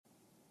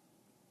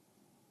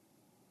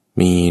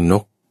มีน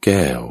กแ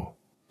ก้ว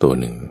ตัว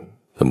หนึ่ง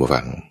ท่านผู้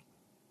ฟัง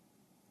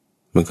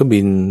มันก็บิ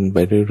นไป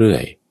เรื่อ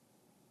ย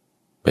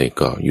ๆไปเ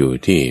กาะอยู่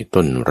ที่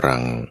ต้นรั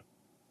ง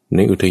ใน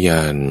อุทย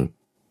าน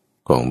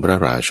ของพระ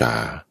ราชา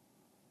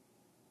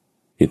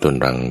ที่ต้น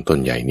รังต้น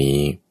ใหญ่นี้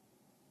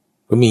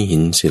ก็มีหิ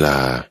นศิลา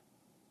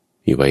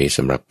ที่ไว้ส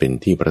ำหรับเป็น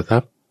ที่ประทั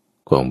บ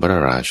ของพระ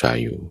ราชา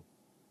อยู่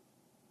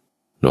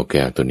นกแ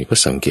ก้วตัวนี้ก็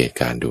สังเกต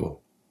การดู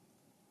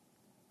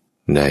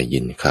ได้ยิ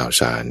นข่าว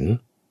สาร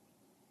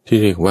ที่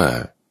เรียกว่า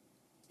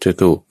จ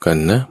ตุกัน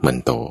นะมัน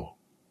โต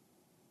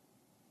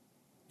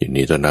ยิน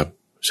ดีต้อนรับ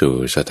สู่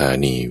สถา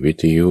นีวิ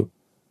ทยุ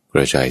ก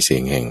ระจายเสีย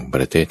งแห่งป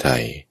ระเทศไท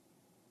ย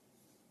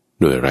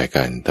ด้วยรายก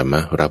ารธรรม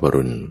รับอ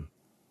รุณ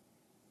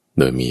โ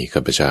ดยมีข้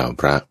าพเจ้า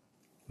พระ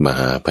มห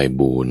าไพ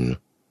บูลย์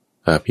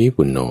อาภี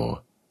ปุณโญ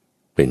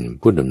เป็น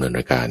ผู้ดำเนิน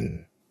รายการ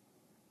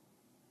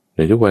ใน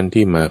ทุกวัน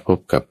ที่มาพบ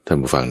กับท่าน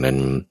ผู้ฟังนั้น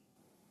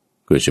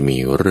ก็จะมี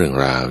เรื่อง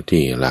ราว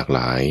ที่หลากหล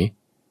าย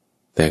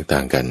แตกต่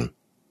างกัน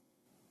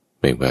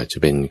ไม่ว่าจะ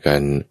เป็นกา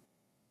ร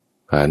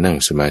พานั่ง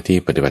สมาธิ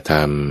ปฏิบัติธร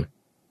รม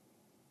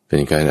เป็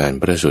นการอ่าน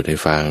พระสูตรให้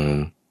ฟัง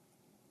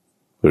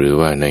หรือ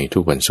ว่าในทุ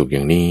กวันศุกร์อย่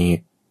างนี้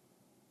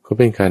ก็เ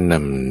ป็นการน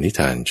ำนิ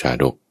ทานชา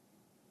ดก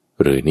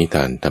หรือนิท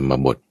านธรรม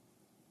บท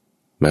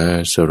มา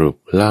สรุป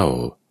เล่า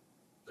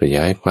ขย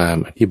ายความ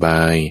อธิบ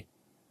าย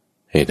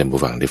ให้ท่านผู้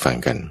ฟังได้ฟัง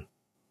กัน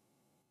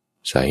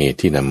สาเหตุ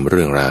ที่นำเ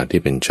รื่องราว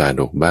ที่เป็นชา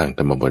ดกบ้างธ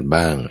รรมบท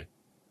บ้าง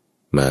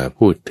มา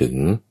พูดถึง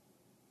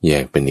แย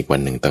กเป็นอีกวั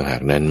นหนึ่งต่างหา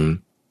กนั้น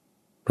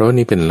เพราะ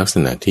นี่เป็นลักษ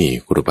ณะที่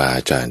ครูบาอ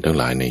าจารย์ทั้ง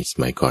หลายในส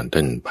มัยก่อนท่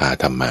านพา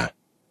ทำมา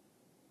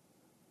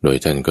โดย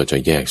ท่านก็จะ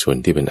แยกส่วน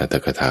ที่เป็นอรรถ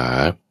กถา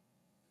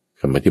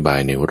คำอธิบาย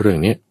ในเรื่อง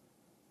นี้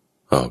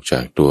ออกจา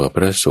กตัวพ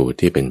ระสูตร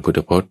ที่เป็นพุทธ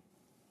พจน์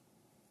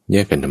แย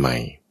กกันทำไม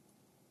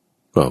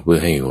ก็เพื่อ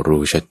ให้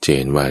รู้ชัดเจ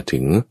นว่าถึ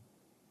ง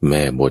แ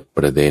ม่บทป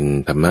ระเด็น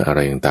ธรรมะอะไร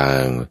ต่า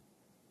ง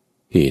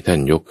ๆที่ท่าน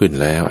ยกขึ้น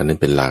แล้วอันนั้น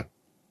เป็นหลัก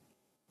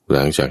ห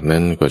ลังจาก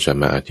นั้นก็จะ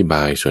มาอธิบ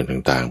ายส่วน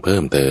ต่างๆเพิ่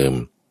มเติม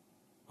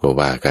ก็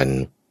ว่ากัน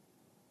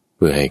เ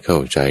พื่อให้เข้า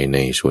ใจใน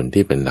ส่วน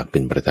ที่เป็นหลักเป็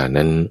นประธาน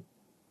นั้น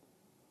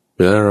เ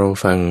มื่อเรา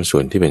ฟังส่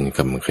วนที่เป็นค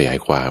ำขยาย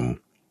ความ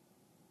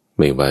ไ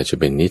ม่ว่าจะ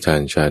เป็นนิทา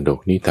นชาดก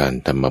นิทาน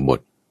ธรรมบท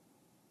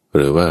ห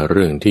รือว่าเ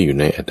รื่องที่อยู่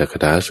ในอรรถก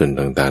ถาส่วน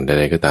ต่างๆใ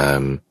ดๆก็ตาม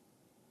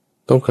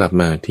ต้องกลับ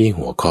มาที่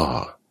หัวข้อ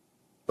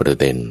ประ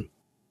เด็น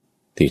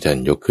ที่ท่าน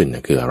ยกขึ้น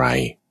คืออะไร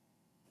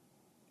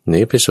ใน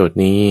เอพิโซด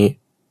นี้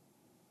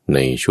ใน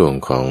ช่วง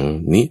ของ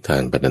นิทา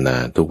นปรรถนา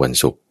ทุกวัน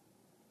ศุกร์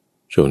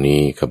ช่วงนี้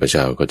ข้าพเจ้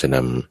าก็จะน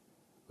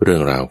ำเรื่อ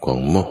งราวของ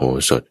มโห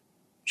สถ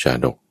ชา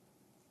ดก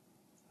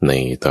ใน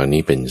ตอน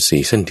นี้เป็นซี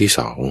ซั่นที่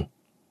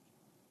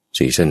2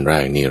ซีซั่นแร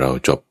กนี่เรา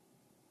จบ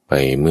ไป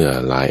เมื่อ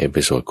หลายเอ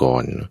พิโซดก่อ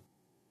น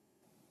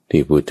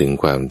ที่พูดถึง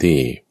ความที่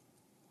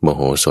มโ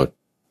หสถ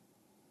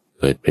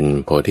เกิดเป็น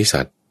โพธิ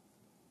สัตว์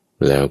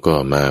แล้วก็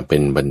มาเป็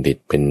นบัณฑิต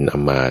เป็นอ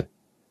มาตย์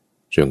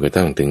จนกระ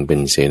ทั่งถึงเป็น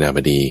เสนาบ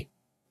ดี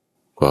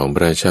ของพ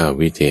ระเจ้า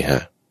วิเทหะ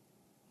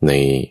ใน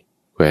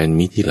แคว้น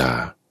มิถิลา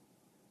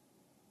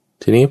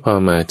ทีนี้พอ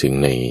มาถึง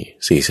ใน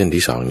ซีซั่น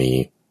ที่2นี้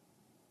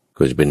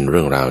ก็จะเป็นเ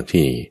รื่องราว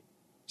ที่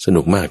ส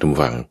นุกมากทุก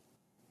ฝั่ง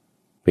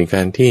เป็นก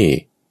ารที่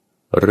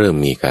เริ่ม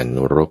มีการ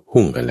รบ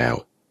พุ่งกันแล้ว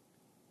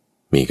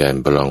มีการ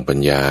ประลองปัญ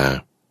ญา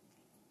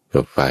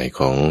กับฝ่าย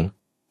ของ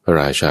พระ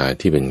ราชา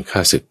ที่เป็นข้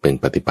าศึกเป็น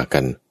ปฏิปักษ์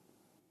กัน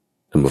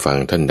ท่านผู้ฟัง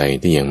ท่านใด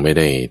ที่ยังไม่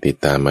ได้ติด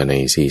ตามมาใน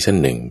ซีซั่น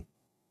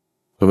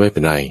1ก็ไม่เป็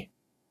นไร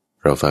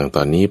เราฟังต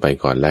อนนี้ไป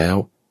ก่อนแล้ว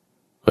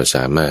ก็ส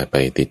ามารถไป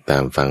ติดตา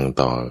มฟัง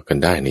ต่อกัน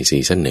ได้ในซี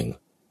ซั่น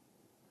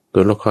1ตั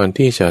วละคร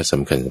ที่จะส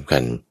ำคั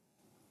ญ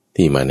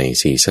ที่มาใน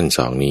ซีซั่น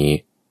2นี้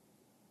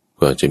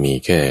ก็จะมี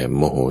แค่โ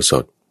มโหส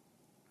ถ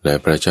และ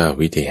พระเจ้า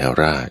วิเทห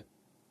ราช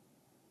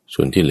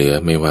ส่วนที่เหลือ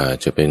ไม่ว่า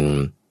จะเป็น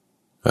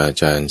อา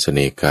จารย์เสน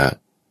กะ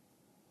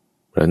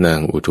พระนาง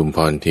อุทุมพ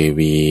รเท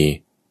วี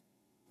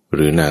ห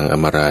รือนางอ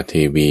มราเท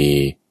วี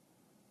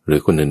หรือ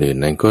คนอื่น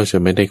ๆนั้นก็จะ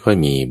ไม่ได้ค่อย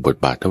มีบท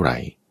บาทเท่าไหร่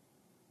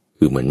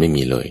คือเหมือนไม่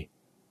มีเลย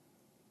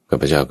ข้า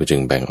พเจ้าก็จึ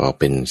งแบ่งออก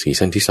เป็นซี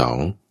ซั่นที่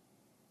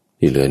2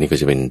ที่เหลือนี่ก็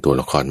จะเป็นตัว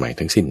ละครใหม่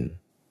ทั้งสิ้น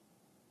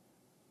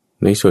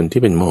ในส่วน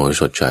ที่เป็นมโห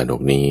สถชาด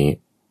กนี้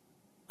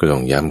ก็ต้อ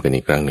งย้ำกัน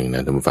อีกครั้งหนึ่งน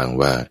ะท่านผู้ฟัง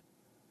ว่า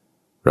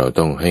เรา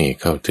ต้องให้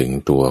เข้าถึง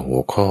ตัวหั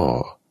วข้อ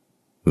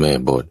แม่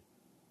บท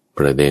ป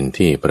ระเด็น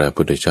ที่พระ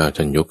พุทธเจ้า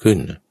ท่านยกขึ้น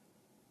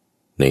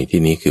ในที่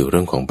นี้คือเรื่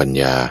องของปัญ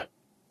ญา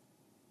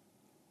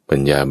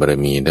บาร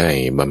มีได้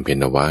บำเพ็ญ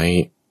เอาไว้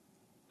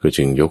ก็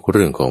จึงยกเ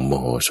รื่องของม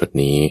โหสถ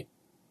นี้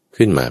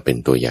ขึ้นมาเป็น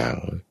ตัวอย่าง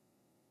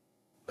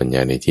ปัญญ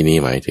าในที่นี้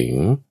หมายถึง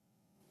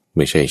ไ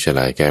ม่ใช่ฉล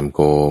าดแกมโ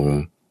กง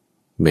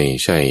ไม่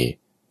ใช่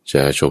จ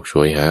ะฉกฉ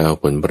วยหาเอา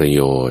ผลประโ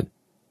ยชน์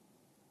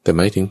แต่หม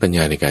ายถึงปัญญ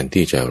าในการ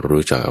ที่จะ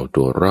รู้จักเอา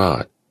ตัวรอ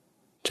ด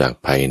จาก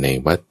ภัยใน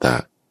วัฏฏะ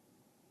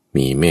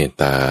มีเมต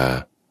ตา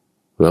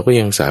แล้วก็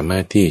ยังสามา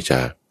รถที่จะ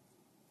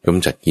ก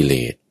ำจัดกิเล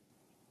ส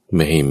ไ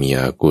ม่ให้มี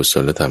อกุศ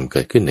ลธรรมเ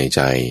กิดขึ้นในใ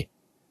จ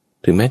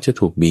ถึงแม้จะ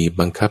ถูกบีบ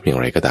บังคับอย่าง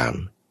ไรก็ตาม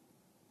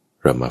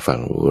เรามาฟัง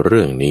เ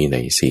รื่องนี้ใน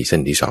ซีซั่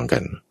นที่2กั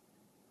น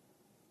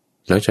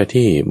หลังจาก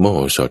ที่โมโห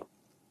สถ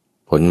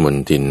พ้นมน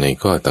ทินใน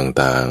ข้อ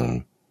ต่าง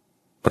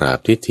ปราบ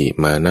ทิฏฐิ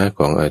มานะข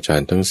องอาจาร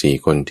ย์ทั้งสี่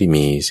คนที่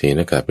มีเส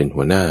นากาเป็น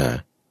หัวหน้า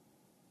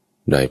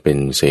ได้เป็น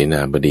เสน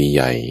าบดีใ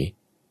หญ่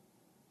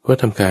ก็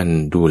ทำการ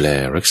ดูแล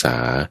รักษา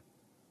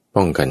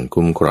ป้องกัน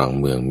คุ้มครอง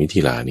เมืองมิ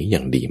ถิลานี้อย่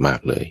างดีมาก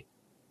เลย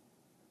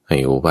ให้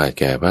โอวาท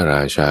แก่พระร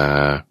าชา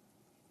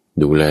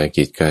ดูแล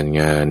กิจการ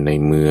งานใน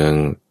เมือง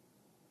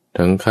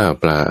ทั้งข้าว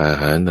ปลาอา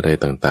หารอะไร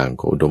ต่างๆ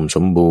ก็อุดมส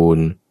มบูร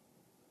ณ์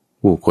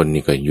ผู้คน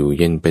นี่ก็อยู่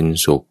เย็นเป็น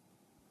สุข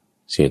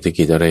เศรษฐ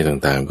กิจอะไร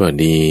ต่างๆก็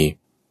ดี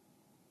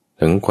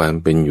ทั้งความ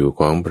เป็นอยู่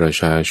ของประ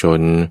ชาช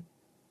น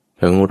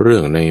ทั้งเรื่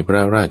องในพร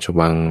ะราช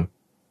วัง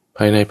ภ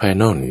ายในภาย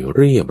นอกนี่เ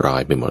รียบร้อ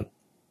ยไปหมด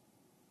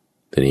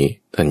ทีนี้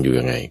ท่านอยู่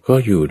ยังไงก็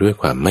อยู่ด้วย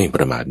ความไม่ป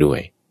ระมาทด้วย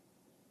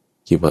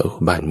คิดว่า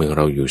บ้านเมืองเ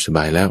ราอยู่สบ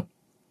ายแล้ว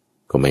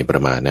ก็ไม่ปร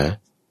ะมาทนะ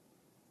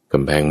ก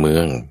ำแพงเมื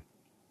อง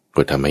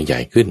ก็ทำให้ใหญ่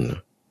ขึ้น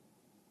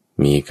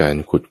มีการ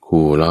ขุด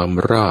คูล้อม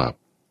รอบ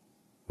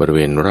บริเว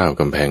ณรอบ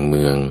กำแพงเ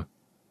มือง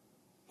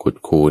ขุด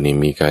คูนี่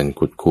มีการ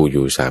ขุดคูอ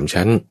ยู่3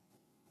ชั้น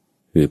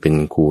คือเป็น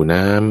คู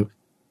น้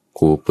ำ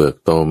คูเปลือก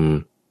ตม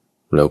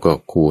แล้วก็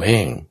คูแห้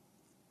ง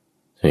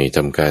ให้ท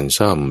ำการ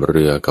ซ่อมเ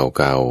รือเ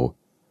ก่า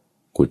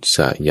ๆขุดส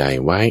ระใหญ่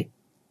ไว้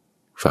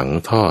ฝัง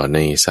ท่อใน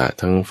สระ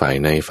ทั้งฝ่าย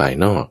ในฝ่าย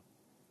นอก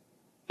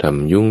ท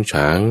ำยุ้งฉ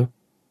าง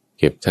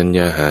เก็บธัญญ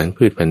าหาร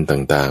พืชพันธุ์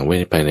ต่างๆไว้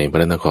ภายในพ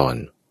ระนคร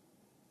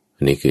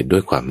อันนี้คือด้ว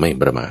ยความไม่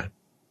ประมาท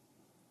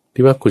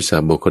ที่ว่าขุดสระ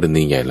โบกร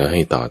ณีใหญ่แล้วใ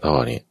ห้ต่อท่อ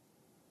เนี่ย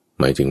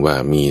หมายถึงว่า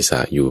มีสระ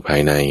อยู่ภา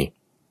ยใน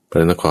พร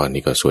ะนคร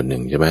นี่ก็ส่วนหนึ่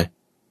งใช่ไหม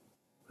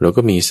แล้ว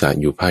ก็มีสระ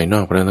อยู่ภายน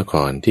อกพระนค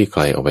รที่ไก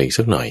ลออกไปอีก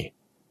สักหน่อย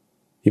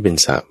ที่เป็น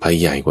สระภาย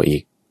ใหญ่กว่าอี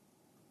ก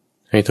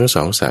ให้ทั้งส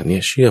องสระเนี่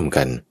ยเชื่อม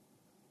กัน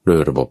โดย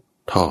ระบบ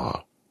ท่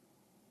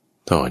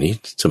อนี้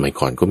สมัย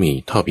ก่อนก็มี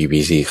ท่อ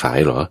PVC ขาย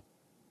เหรอ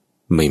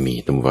ไม่มี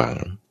ตำวัง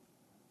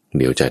เ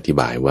ดี๋ยวจะอธิ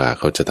บายว่าเ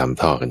ขาจะท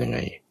ำท่อกันยังไง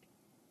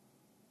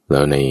แล้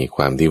วในค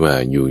วามที่ว่า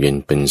อยู่เย็น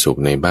เป็นสุข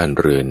ในบ้าน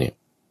เรือนเนี่ย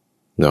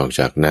นอกจ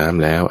ากน้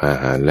ำแล้วอา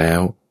หารแล้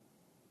ว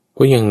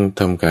ก็ยัง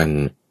ทำการ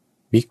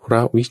วิเคร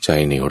าะห์วิจั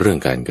ยในเรื่อง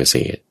การเกษ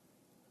ตร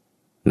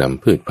น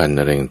ำพืชพันธุ์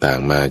อะไรต่าง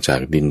ๆมาจา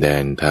กดินแด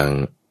นทาง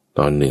ต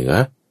อนเหนือ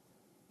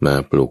มา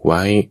ปลูกไ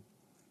ว้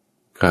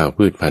ข้าว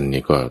พืชพันธุ์เ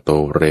นี่ยก็โต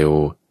เร็ว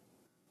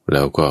แ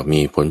ล้วก็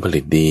มีผลผ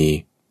ลิตดี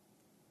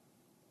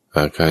อ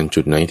าคารจุ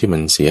ดไหนที่มั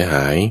นเสียห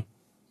าย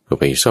ก็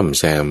ไปซ่อม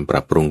แซมป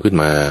รับปรุงขึ้น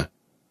มา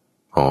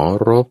หอ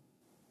รบ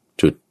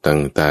จุด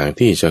ต่างๆ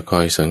ที่จะคอ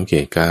ยสังเก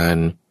ตการ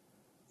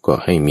ก็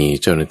ให้มี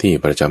เจ้าหน้าที่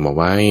ประจำเอา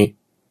ไว้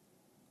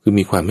คือ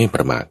มีความไม่ป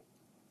ระมาท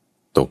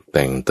ตกแ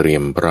ต่งเตรีย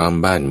มพร้อม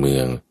บ้านเมื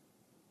อง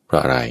เพรา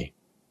ะอะไร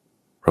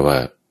เพราะว่า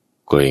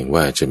เกรง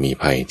ว่าจะมี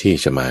ภัยที่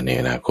จะมาใน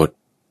อนาคต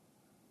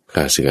ข้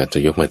าศึกอาจจะ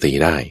ยกมาตี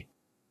ได้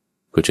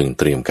ก็จึง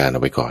เตรียมการเอา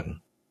ไว้ก่อน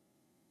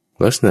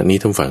ลักษณะนี้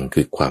ท่านฟัง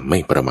คือความไม่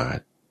ประมาท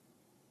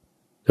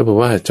ถ้าบอก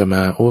ว่าจะม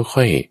า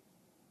ค่อย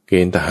เก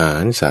ณฑ์ทหา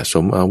รสะส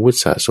มอาวุธ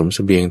สะสมเส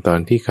บียงตอน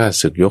ที่ข้า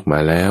ศึกยกมา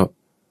แล้ว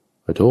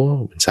โธ่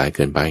มันสายเ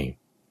กินไป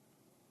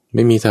ไ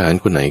ม่มีทหาร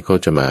คนไหนเขา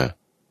จะมา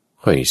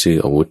ค่อยซื้อ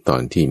อาวุธตอ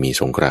นที่มี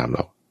สงครามหร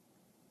อก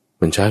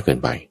มันช้าเกิน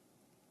ไป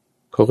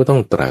เขาก็ต้อ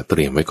งตระเต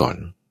รียมไว้ก่อน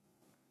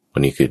วั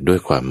นนี้คือด้วย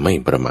ความไม่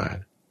ประมาท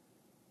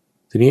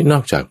ทีนี้นอ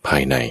กจากภา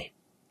ยใน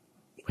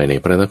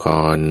พระนค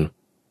ร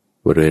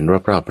บริเวณ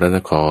รอบๆพระน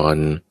คร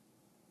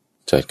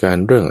จัดการ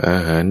เรื่องอา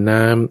หาร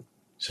น้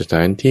ำสถ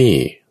านที่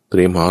เต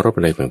รียมหอรบ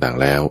อะไรต่าง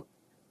ๆแล้ว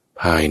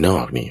ภายนอ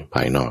กนี่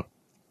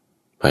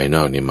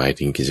หมาย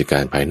ถึงกิจกา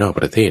รภายนอก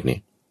ประเทศนี่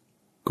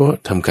ก็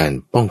ทำการ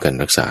ป้องกัน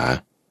รักษา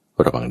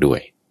ระวังด้ว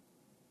ย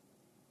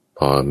พ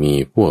อมี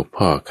พวก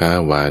พ่อค้า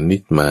วานิ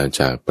ชมา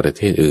จากประเ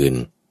ทศอื่น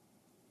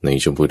ใน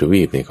ชมพูท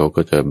วีปเนี่ยเขา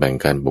ก็จะแบ่ง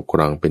การปกคร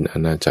องเป็นอา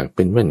ณาจักรเ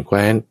ป็นแว่นแค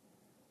ว้น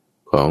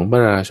ของพร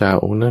ะราชา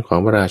องค์นั้นของ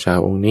พระราชา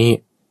องค์นี้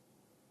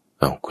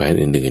แคว้น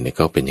อื่นๆเนี่ยเ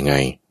ขาเป็นยังไง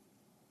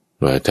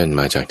ว่าท่าน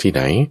มาจากที่ไห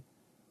น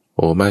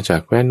มาจา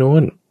กแคว้นโน้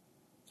น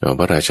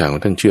พระราชาขอ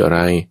งท่านชื่ออะไร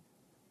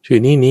ชื่อ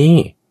นี้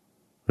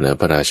แล้ว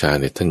พระราชา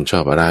เนี่ยท่านชอ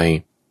บอะไร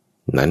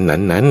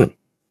นั้น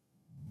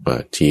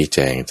ชี้แจ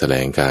งแถล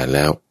งการแ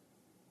ล้ว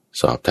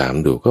สอบถาม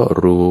ดูก็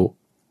รู้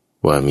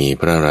ว่ามี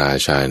พระรา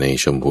ชาใน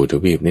ชมพูท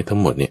วีปนี่ทั้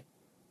งหมดเนี่ย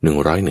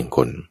101 ค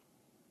น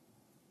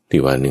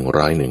ที่ว่า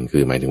101คื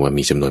อหมายถึงว่า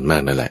มีจำนวนมา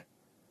กนั่นแหละ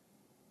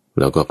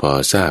แล้วก็พอ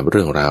ทราบเ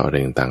รื่องราวอะไร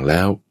ต่างๆแ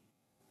ล้ว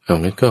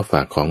งั้นก็ฝ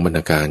ากของบรรณ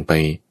าการไป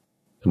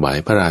ถวาย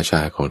พระราช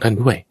าของท่าน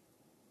ด้วย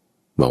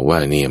บอกว่า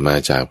นี่มา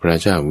จากพระ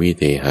เจ้าวิ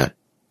เทหะ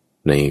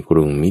ในก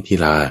รุงมิถิ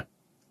ลา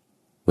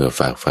เมื่อ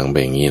ฝากฟังแบ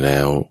บนี้แล้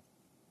ว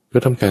ก็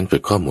ทำการจ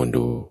ดข้อมูล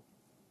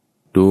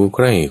ดูใก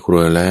ล้ครั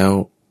วแล้ว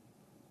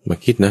มา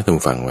คิดนะท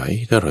ำฟังไว้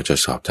ถ้าเราจะ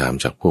สอบถาม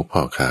จากพวกพ่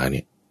อค้าเ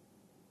นี่ย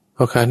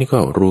พ่อค้านี่ก็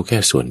รู้แค่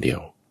ส่วนเดียว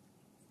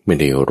ไม่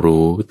ได้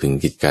รู้ถึง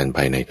กิจการภ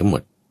ายในทั้งหม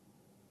ด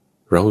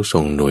เรา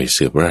ส่งหน่วย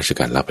สืบราช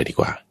การลับไปดี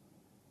กว่า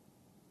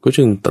ก็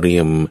จึงเตรี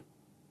ยม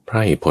ไพ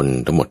ร่พล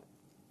ทั้งหมด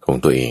ของ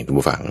ตัวเองทุ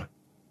กฝั่ง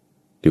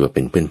ที่ว่าเ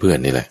ป็นเพื่อน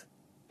ๆนี่แหละ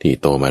ที่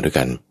โตมาด้วย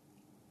กัน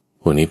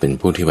พวกนี้เป็น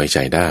ผู้ที่ไว้ใจ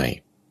ได้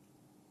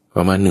ป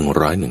ระมาณ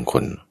101 ค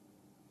น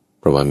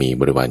เพราะว่ามี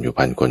บริวารอยู่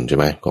1,000 คนใช่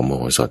ไหมก็โม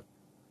โหสถ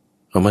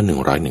ประมาณ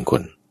101 ค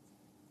น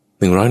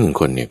101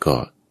 คนเนี่ยก็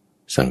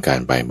สั่งการ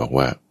ไปบอก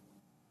ว่า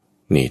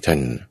นี่ท่าน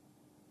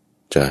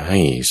จะให้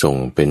ส่ง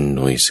เป็นห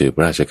น่วยสืบ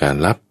ราชการ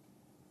ลับ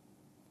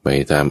ไป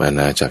ตามอา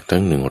ณาจักรทั้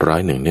ง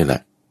101นี่แหล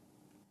ะ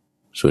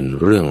ส่วน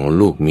เรื่อง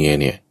ลูกเมีย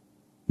เนี่ย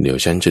เดี๋ยว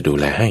ฉันจะดู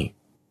แลให้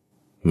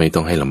ไม่ต้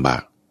องให้ลำบา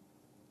ก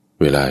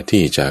เวลา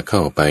ที่จะเข้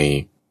าไป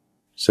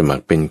สมัค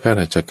รเป็นข้า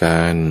ราชกา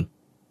ร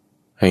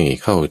ให้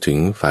เข้าถึง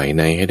ฝ่ายใ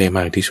นให้ได้ม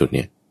ากที่สุดเ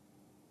นี่ย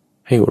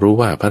ให้รู้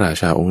ว่าพระรา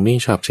ชาองค์นี้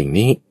ชอบสิ่ง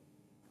นี้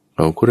เ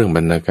อาเครื่องบ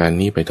รรณาการ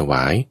นี้ไปถว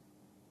าย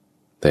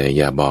แต่อ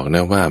ย่าบอกน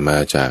ะว่ามา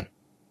จาก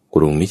ก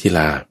รุงมิถิล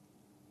า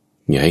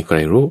อย่าให้ใคร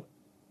รู้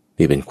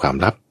นี่เป็นความ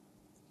ลับ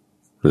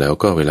แล้ว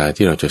ก็เวลา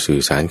ที่เราจะสื่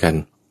อสารกัน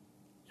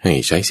ให้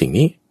ใช้สิ่ง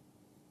นี้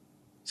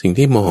สิ่ง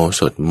ที่โมโห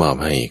สถมอบ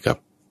ให้กับ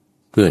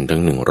เพื่อนทั้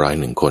ง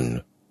101คน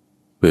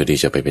เพื่อที่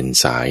จะไปเป็น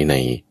สายใน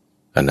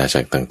อาณา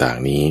จักรต่าง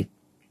ๆนี้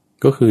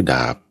ก็คือด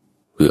าบ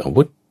คืออา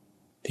วุธ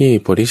ที่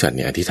โพธิสัตว์เ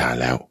นี่ยอธิษฐาน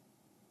แล้ว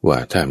ว่า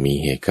ถ้ามี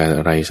เหตุการณ์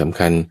อะไรสำ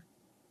คัญ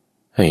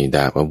ให้ด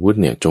าบอาวุธ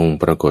เนี่ยจง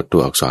ปรากฏตั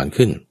วอักษร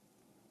ขึ้น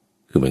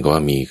คือเหมือนกับว่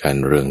ามีการ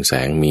เรืองแส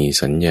งมี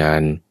สัญญา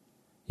ณ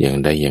อย่าง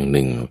ใดอย่างห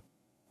นึ่ง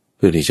เ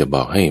พื่อที่จะบ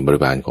อกให้บริ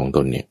วารของต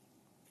นเนี่ย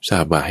ทรา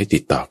บว่าให้ติ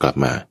ดต่อกลับ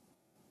มา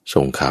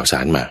ส่งข่าวสา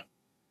รมา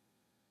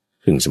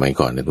ซึ่งสมัย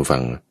ก่อนนะผู้ฟั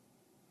ง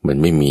มัน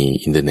ไม่มี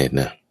อินเทอร์เน็ต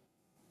นะ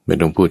ไม่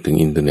ต้องพูดถึง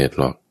อินเทอร์เน็ต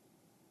หรอก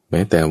แ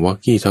ม้แต่วอล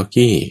กี้ทอล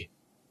กี้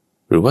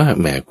หรือว่า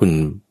แหมคุณ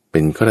เป็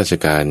นข้าราช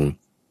การ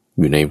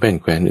อยู่ในแว่น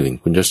แคว้นอื่น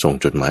คุณจะส่ง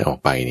จดหมายออก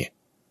ไปเนี่ย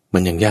มั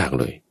นยังยาก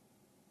เลย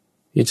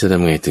ที่จะท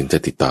ำไงถึงจะ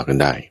ติดต่อกัน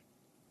ได้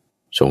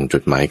ส่งจ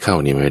ดหมายเข้า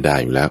นี่ไม่ได้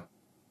อยู่แล้ว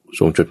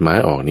ส่งจดหมาย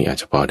ออกนี่อาจ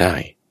จะพอได้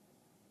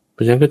เพร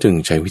าะฉะนั้นก็จึง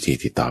ใช้วิธี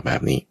ติดต่อแบ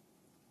บนี้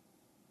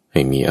ใ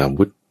ห้มีอา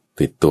วุธ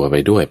ติดตัวไป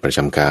ด้วยประจ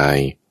ำกาย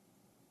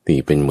ที่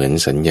เป็นเหมือน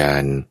สัญญา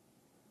ณ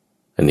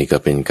อันนี้ก็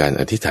เป็นการ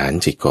อธิษฐาน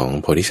จิตของ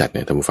โพธิสัตว์เ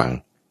นี่ยท่านผู้ฟัง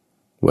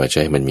ว่าจะ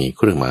ให้มันมีเ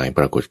ครื่องหมายป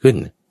รากฏขึ้น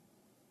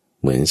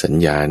เหมือนสัญ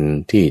ญาณ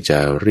ที่จะ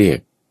เรียก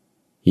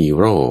ฮี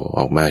โร่อ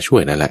อกมาช่ว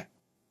ยนั่นแหละ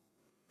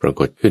ปรา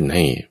กฏขึ้นใ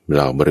ห้เ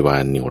ราบริวา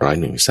ร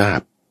101ทราบ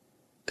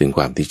ถึงค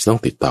วามที่จะต้อ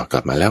งติดต่อก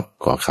ลับมาแล้ว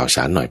ขอข่าวส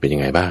ารหน่อยเป็นยั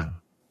งไงบ้าง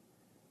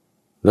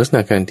ลักษณ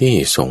ะการที่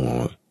ส่ง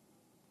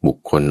บุค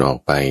คลออก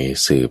ไป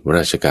สืบร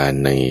าชการ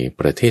ใน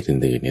ประเทศ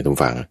อื่นๆเนี่ยท่าน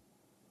ฟัง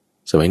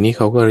สมัยนี้เ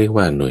ขาก็เรียก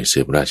ว่าหน่วยสื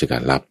บราชกา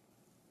รลับ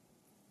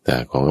แต่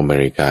ของอเม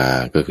ริกา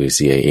ก็คือ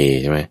CIA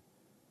ใช่ไหม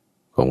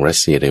ของรัส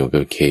เซียเรียกว่า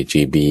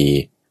KGB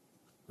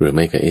หรือไ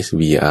ม่ก็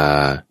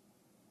SVR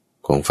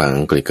ของฝั่ง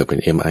อังกฤษก็เป็น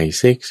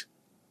MI6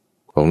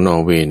 ของนอ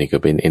ร์เวย์นี่ก็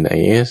เป็น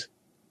NIS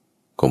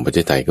ของประเท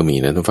ศไทยก็มี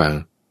นะท่านฟัง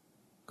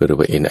ก็เรียก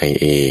ว่า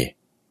NIA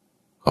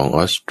ของอ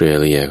อสเตร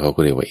เลียเขาก็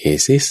เรียกว่า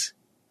ASIS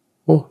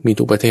โอ้มี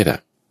ทุกประเทศอะ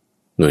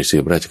หน่วยสื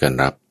บราชการ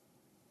ลับ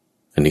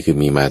อันนี้คือ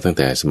มีมาตั้งแ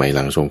ต่สมัยห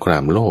ลังสงครา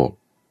มโลก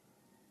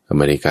อเ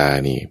มริกา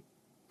นี่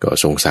ก็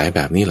สงสัยแ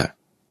บบนี้แหละ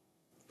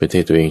ประเท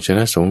ศตัวเองชน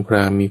ะสงคร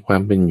ามมีควา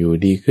มเป็นอยู่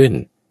ดีขึ้น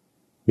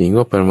มีง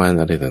บประมาณ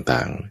อะไรต่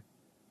าง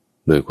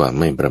ๆโดยความ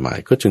ไม่ประมาท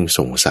ก็จึง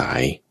ส่งสา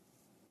ย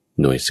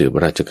หน่วยสืบ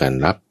ราชการ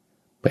ลับ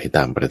ไปต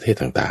ามประเทศ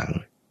ต่าง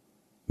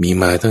ๆมี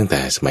มาตั้งแต่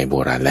สมัยโบ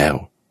ราณแล้ว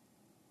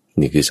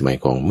นี่คือสมัย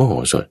ของมโห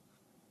สถ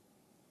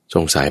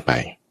ส่งสายไป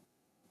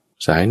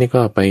สายนี่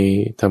ก็ไป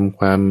ทำ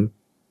ความ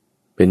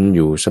เป็นอ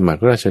ยู่สมัค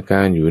รราชก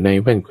ารอยู่ใน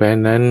แว่นแคว้น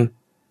นั้น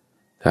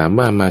ถาม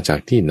ว่ามาจาก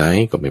ที่ไหน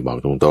ก็ไม่บอก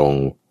ตรง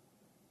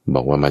ๆบ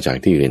อกว่ามาจาก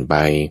ที่อื่นไป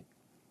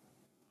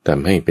ท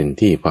ำให้เป็น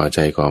ที่พอใจ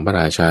ของพระ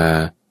ราชา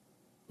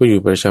ก็อ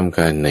ยู่ประจำก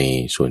ารใน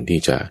ส่วนที่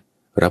จะ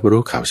รับ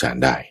รู้ข่าวสาร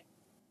ได้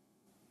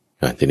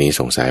ทีนี้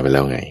ส่งสายไปแล้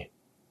วไง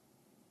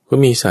ก็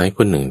มีสายค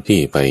นหนึ่งที่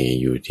ไป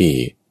อยู่ที่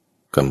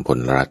กัมพล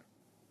รัฐ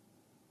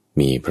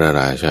มีพระ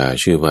ราชา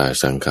ชื่อว่า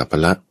สังฆป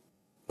ละ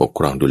ปกค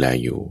รองดูแล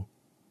อยู่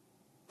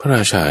พระร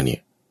าชาเนี่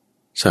ย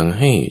สั่ง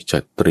ให้จั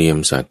ดเตรียม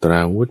ศาสตร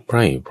าวุธไพ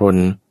ร่พล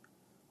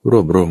ร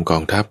วบรวมกอ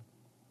งทัพ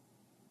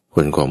ค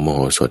นของโมโห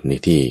สถใน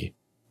ที่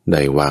ไ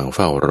ด้วางเ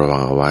ฝ้าระวั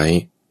งเอาไว้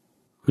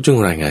ก็จึง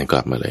รายงานก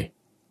ลับมาเลย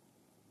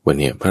วัน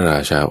นี้พระรา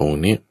ชาอง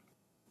ค์นี้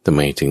ทำไม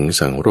ถึง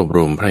สั่งรวบร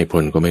วมไพร่พ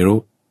ลก็ไม่รู้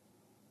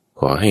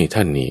ขอให้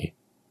ท่านนี่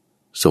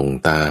ส่ง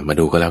ตามา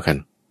ดูก็แล้วกัน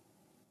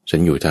ฉั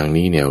นอยู่ทาง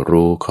นี้เนี่ย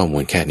รู้ข้อมู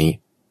ลแค่นี้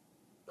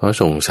เพราะ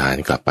ส่งสาร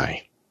กลับไป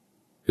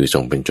คือ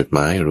ส่งเป็นจดหม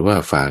ายหรือว่า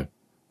ฝาก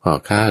พ่อ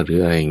ค้าหรือ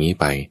อะไรอย่างนี้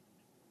ไป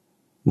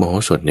โมโห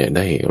สถเนี่ยไ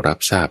ด้รับ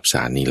ทราบส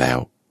ารนี้แล้ว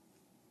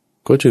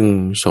ก็จึง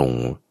ส่ง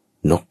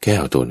นกแก้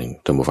วตัวหนึ่ง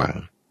ท่านผู้ฟัง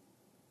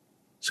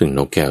ซึ่งน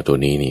กแก้วตัว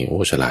นี้นี่โอ้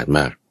ฉลาดม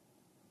าก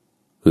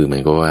คือมั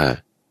นก็ว่า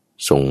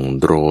ส่ง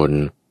โดรน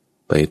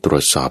ไปตร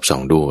วจสอบส่อ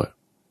งดู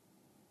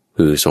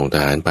คือส่งท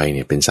หารไปเ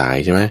นี่ยเป็นสาย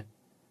ใช่ไหม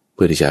เ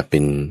พื่อที่จะเป็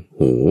น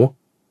หู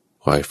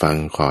คอยฟัง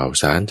ข่าว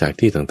สารจาก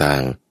ที่ต่า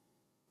ง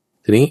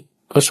ๆทีนี้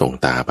ก็ส่ง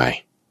ตาไป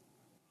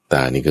ต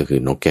านี่ก็คือ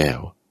นกแก้ว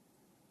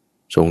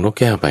ส่งนก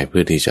แก้วไปเพื่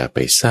อที่จะไป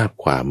ทราบ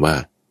ความว่า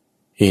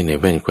ใน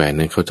แว่นแคว้น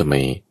นั้นเขาจะไ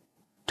ม่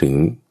ถึง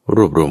ร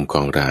วบรวมก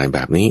องทหารแบ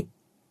บนี้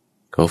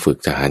เขาฝึก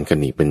ทหารกัน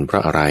นี่เป็นเพรา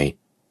ะอะไร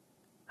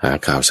หา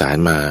ข่าวสาร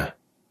มา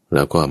แ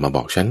ล้วก็มาบ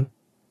อกฉัน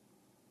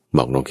บ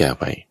อกนกแก้ว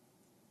ไป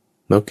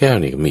นกแก้ว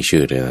นี่ก็มีชื่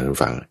อเลยนะท่าน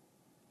ฟัง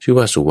ชื่อ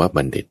ว่าสุวั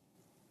บัณฑิต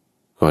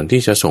ก่อน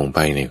ที่จะส่งไป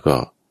เนี่ยก็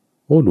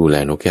ดูแล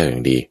นกแก้วอย่า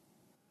งดี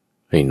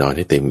ให้นอนใ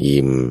ห้เต็ม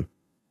อิ่ม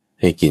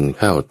ให้กิน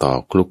ข้าวตอก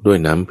คลุกด้วย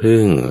น้ำ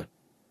ผึ้ง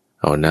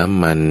เอาน้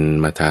ำมัน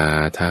มาทา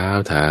เท้า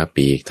ทา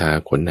ปีกทา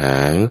ขนหา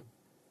ง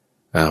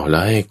เอาแล้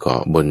วให้เกา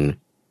ะบน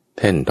แ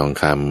ท่นทอง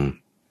ค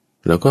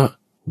ำแล้วก็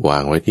วา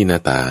งไว้ที่หน้า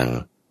ต่าง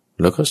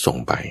แล้วก็ส่ง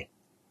ไป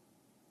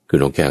คือ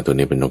นกแก้วตัว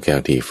นี้เป็นนกแก้ว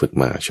ที่ฝึก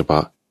มาเฉพา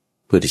ะ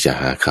เพื่อที่จะ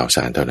หาข่าวส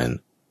ารเท่านั้น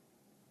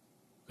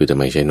คือจะ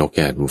ไม่ใช่นกแ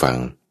ก้วฟัง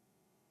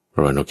เพรา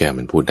ะว่านกแก้ว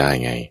มันพูดได้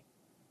ไง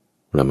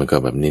แล้วมันก็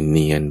แบบเ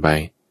นียนๆไป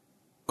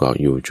ก็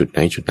อยู่จุดไห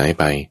น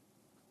ไป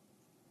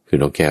คือ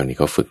นกแก้วนี่เ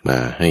ขาฝึกมา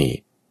ให้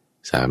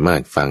สามาร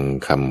ถฟัง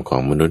คำขอ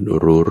งมนุษย์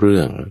รู้เ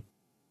รื่อง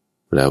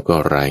แล้วก็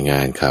รายงา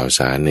นข่าวส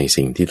ารใน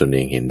สิ่งที่ตนเอ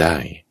งเห็นได้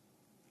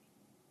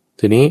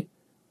ทีนี้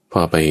พ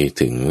อไป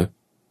ถึง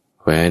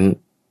แคว้น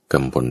ก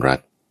ำพลรัฐ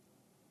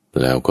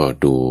แล้วก็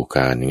ดูก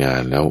ารงา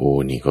นแล้วโอ้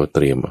นี่เขาเต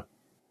รียม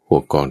พว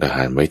กกองทห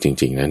ารไว้จ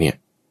ริงๆนะเนี่ย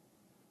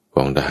ก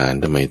องทหาร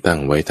ทำไมตั้ง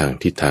ไว้ทาง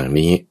ทิศทาง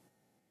นี้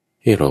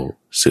ให้เรา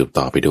สืบ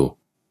ต่อไปดู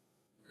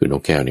คือน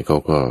กแก้วนี่เขา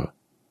ก็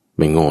ไ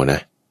ม่โง่นะ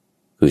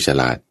คือฉ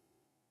ลาด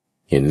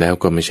เห็นแล้ว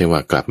ก็ไม่ใช่ว่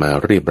ากลับมา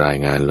รีบราย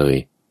งานเลย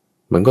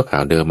มันก็ข่า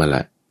วเดิมมาแหล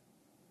ะ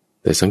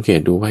แต่สังเกต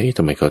ดูว่าท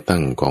ำไมเขาตั้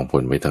งกองพ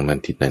ลไว้ทางนั้น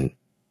ทิศ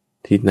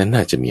นั้นน่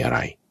าจะมีอะไร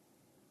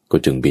ก็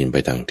จึงบินไป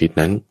ทางทิศ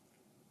นั้น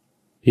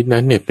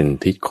เนี่ยเป็น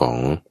ทิศของ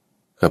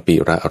กปิ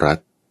ระรัฐ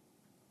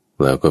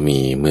แล้วก็มี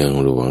เมือง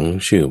หลวง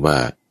ชื่อว่า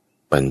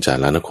ปัญจา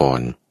ลนคร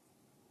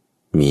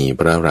มี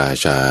พระรา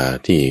ชา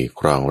ที่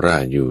ครองรา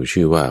ชอยู่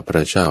ชื่อว่าพร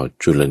ะเจ้า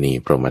จุลนี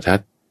พรหมทัต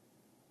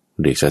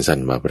เรียกสั้น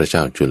ๆว่าพระเจ้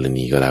าจุล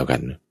นีก็แล้วกั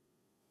น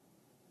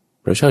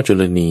พระเจ้าจุ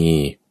ลนี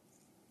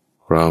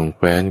ครองแค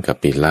ว้นก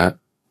ปิละ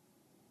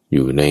อ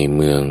ยู่ในเ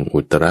มืองอุ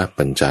ตร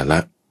ปัญจาละ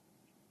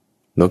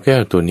นกแก้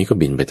วตัวนี้ก็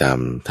บินไปตาม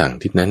ทาง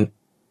ทิศนั้น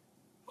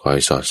คอย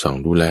สอดส่อง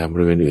ดูแลบ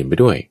ริเวณอื่นไป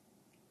ด้วย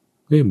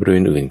บริเว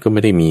ณอื่นก็ไ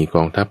ม่ได้มีก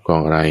องทัพกอ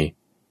งอะไร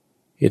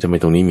ทำไม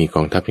ตรงนี้มีก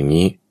องทัพอย่าง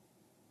นี้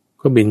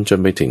ก็บินจน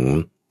ไปถึง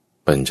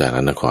ปัญจาล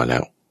นครแล้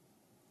ว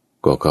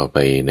ก็เข้าไป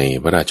ใน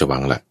พระราชวั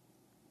งละ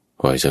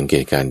คอยสังเก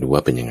ตการดูว่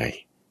าเป็นยังไง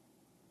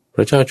พ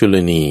ระเจ้าจุล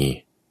นี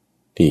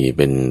ที่เ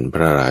ป็นพ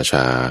ระราช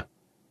า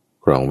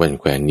ครองแว่น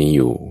แคว้นนี้อ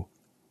ยู่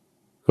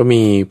ก็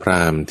มีพร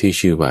าหมณ์ที่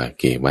ชื่อว่า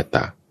เกวัตต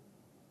ะ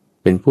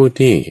เป็นผู้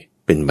ที่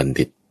เป็นบัณ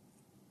ฑิต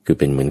คือ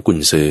เป็นเหมือนกุญ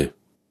ซือ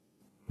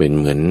เป็น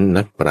เหมือน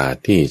นักปราช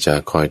ญ์ที่จะ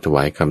คอยถว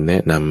ายคำแน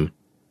ะน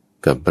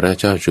ำกับพระ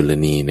เจ้าจุล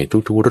นีใน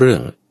ทุกๆเรื่อ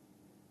ง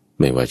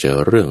ไม่ว่าจะ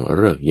เรื่อง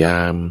ฤกษ์ย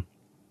าม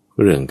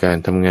เรื่องการ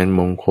ทำงาน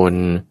มงคล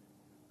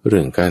เรื่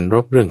องการร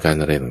บเรื่องการ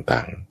อะไรต่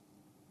าง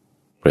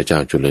ๆพระเจ้า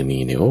จุลนี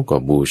เนี่ยก็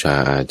บูชา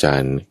อาจา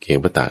รย์เก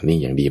วัตตะนี่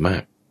อย่างดีมา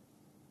ก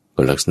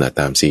ก็ลักษณะ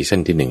ตามซีซั่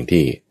นที่1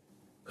ที่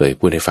เคย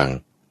พูดให้ฟัง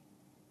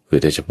คือ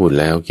ถ้าจะพูด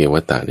แล้วเก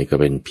วัตตะนี่ก็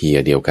เป็นเพีย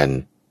เดียวกัน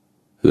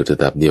คือระ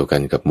ดับเดียวกั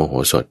นกับโมโห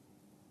สถ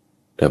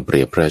ถ้าเป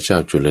รียบพระเจ้า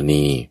จุล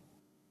นี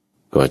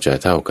ก็จะ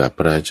เท่ากับ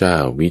พระเจ้า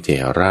วิเท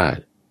หราช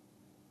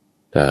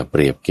ถ้าเป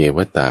รียบเก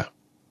วัตตะ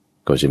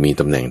ก็จะมี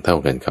ตำแหน่งเท่า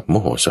กันกับโม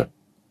โหสถ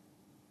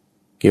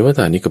เกวัตต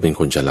ะนี่ก็เป็น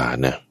คนฉลาด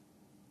นะ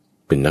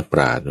เป็นนักป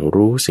ราชญ์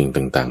รู้สิ่ง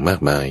ต่างๆมาก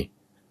มาย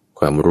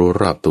ความรู้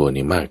รอบตัว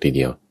นี่มากทีเ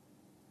ดียว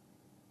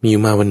มีอ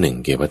ยู่มาวันหนึ่ง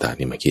เกวัตตะ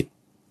นี่มาคิด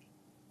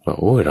ว่า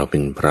โอ้ยเราเป็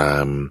นพรา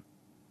หมณ์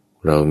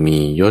เรามี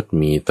ยศ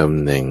มีตำ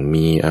แหน่ง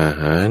มีอา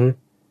หาร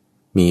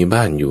มี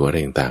บ้านอยู่อะไร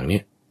ต่างๆเนี่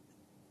ย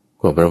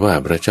ก็เพราะว่า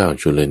พระเจ้า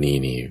จุลนี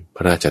นี่พ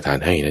ระราชทาน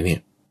ให้นะเนี่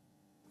ย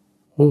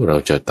โอ้เรา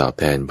จะตอบ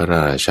แทนพระ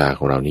ราชาข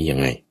องเรานี้ยัง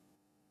ไง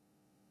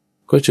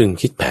ก็จึง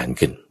คิดแผน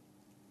ขึ้น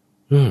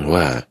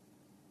ว่า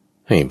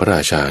ให้พระร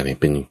าชาเนี่ย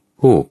เป็น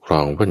ผู้คร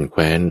องแว่นแค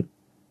ว้น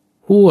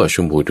ทั่วช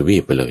มพูทวี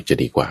ปไปเลยจะ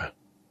ดีกว่า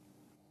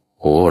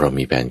โอ้เรา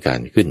มีแผนการ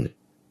ขึ้น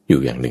อ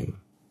ยู่อย่างหนึ่ง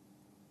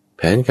แ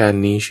ผนการ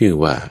นี้ชื่อ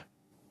ว่า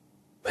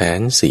แผน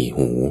สี่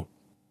หู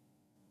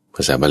ภ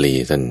าษาบาลี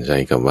ท่านใช้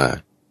คำว่า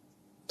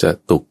จะ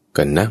ตุก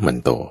กันนะมัน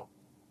โต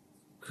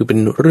คือเป็น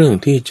เรื่อง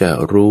ที่จะ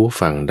รู้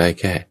ฟังได้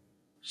แค่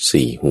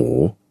สี่หู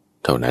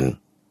เท่านั้น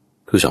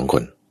คือ2 ค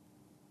น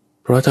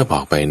เพราะถ้าบอ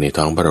กไปใน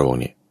ท้องพระโรง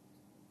เนี่ย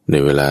ใน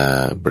เวลา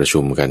ประชุ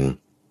มกัน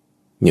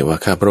เนี่ยว่า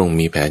ข้าพระองค์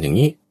มีแผนอย่าง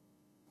นี้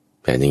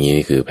แผนอย่างนี้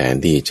นี่คือแผน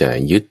ที่จะ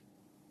ยึด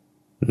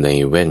ใน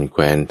แว่นแค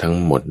ว้นทั้ง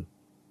หมด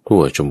ทั่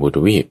วชมพูท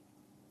วีป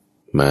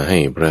มาให้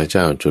พระเ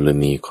จ้าจุล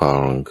นีครอ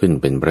งขึ้น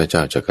เป็นพระเจ้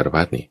าจักรพร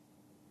รดินี่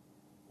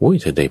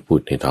ถ้าได้พูด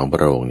ในท้องพระ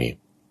โรงนี่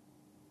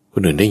ค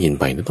นอื่นได้ยิน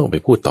ไปต้องไป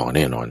พูดต่อแ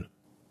น่นอน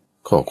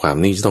ข้อความ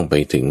นี้จะต้องไป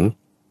ถึง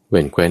แ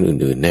ว่นแคว้น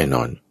อื่นๆแน่น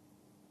อน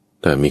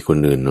แต่มีคน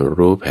อื่น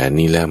รู้แผน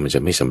นี้แล้วมันจ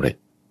ะไม่สำเร็จ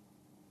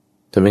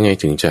ทำยังไง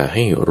ถึงจะใ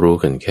ห้รู้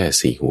กันแค่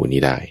4 หู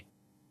นี้ได้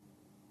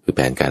คือแผ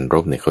นการร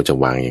บเนี่ยเขาจะ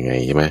วางยังไง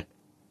ใช่ไหม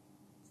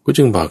ก็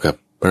จึงบอกกับ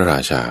พระรา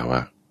ชาว่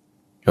า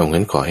เอา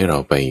งั้นขอให้เรา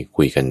ไป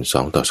คุยกัน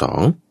2 ต่อ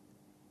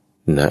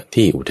 2ณ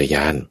ที่อุทย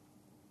าน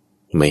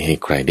ไม่ให้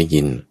ใครได้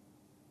ยิน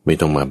ไม่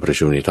ต้องมาประ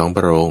ชุมในท้องพ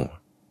ระโรง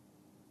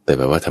แต่แ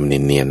บบว่าทำเ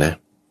นียนๆนะ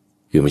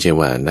คือไม่ใช่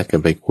ว่านัดกั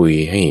นไปคุย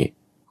ให้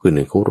คน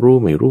อื่นเขารู้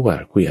ไม่รู้ว่า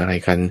คุยอะไร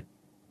กัน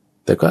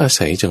แต่ก็อา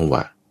ศัยจังหว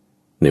ะ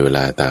ในเวล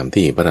าตาม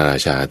ที่พระรา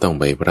ชาต้อง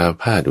ไปประ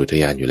พาสอุท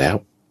ยานอยู่แล้ว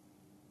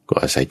ก็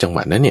อาศัยจังหว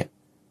ะนั้นเนี่ย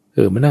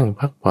มานั่ง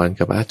พักผ่อน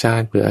กับอาจาร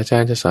ย์เผื่ออาจา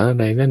รย์จะสอนอะ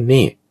ไรนั่น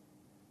นี่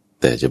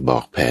แต่จะบอ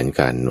กแผน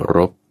การร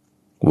บ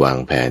วาง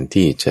แผน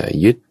ที่จะ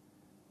ยึด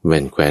แว่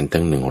นแคว้น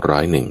ทั้ง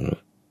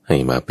101 ใ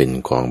ห้มาเป็น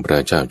ของพระ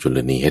เจ้าจุล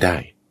นีให้ได้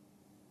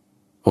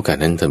โอกาส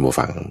นั้นท่านผู้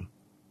ฟัง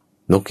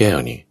นกแก้ว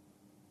นี่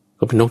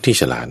ก็เป็นนกที่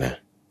ฉลาดนะ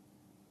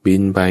บิ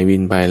นไ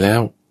ปแล้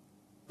ว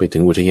ไปถึ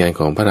งอุทยาน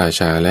ของพระรา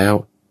ชาแล้ว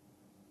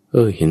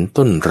เห็น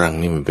ต้นรัง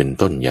นี่มันเป็น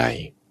ต้นใหญ่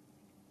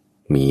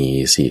มี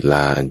ศิล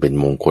าอันเป็น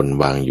มงคล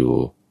วางอยู่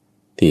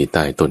ที่ใ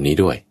ต้ต้นนี้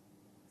ด้วย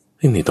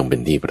นี่ต้องเป็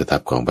นที่ประทั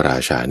บของพระรา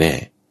ชาแน่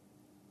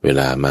เว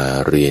ลามา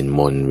เรียนม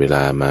นต์เวล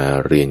ามา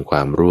เรียนคว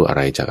ามรู้อะไ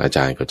รจากอาจ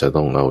ารย์ก็จะ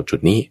ต้องเอาจุ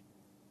ดนี้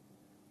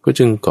ก็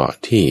จึงเกาะ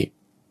ที่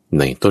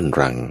ในต้น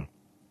รัง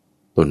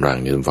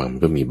เนี่ยฝั่งมั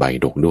นก็มีใบ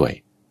ดกด้วย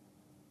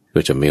ก็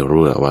จะไม่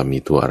รู้ว่ามี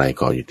ตัวอะไรเ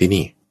กาะอยู่ที่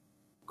นี่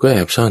ก็แอ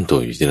บซ่อนตัว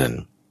อยู่ที่นั่น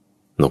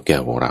นกแก้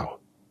วของเรา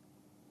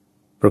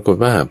ปรากฏ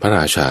ว่าพระร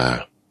าชา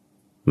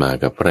มา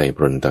กับไพร่พ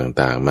ล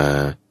ต่างๆมา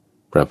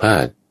ประพา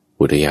ส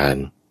อุทยาน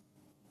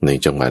ใน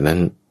จังหวะนั้น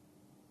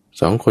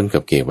2 คนกั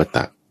บเกวัตต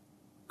ะ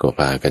ก็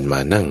พากันมา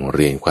นั่งเ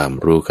รียนความ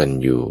รู้กัน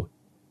อยู่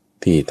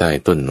ที่ใต้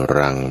ต้น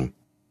รัง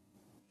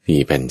ที่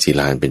แผ่นศิ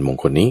ลาเป็นมง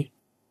คลนี้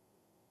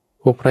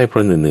พวกไพร่พ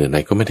ลอื่นๆอะไร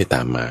ก็ไม่ได้ต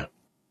ามมา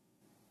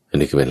อัน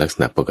นี้คือเป็นลักษ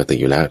ณะปกติ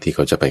อยู่แล้วที่เข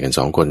าจะไปกัน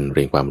2 คนเ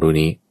รียนความรู้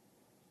นี้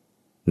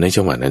ใน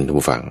จังหวะนั้น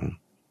ผู้ฟัง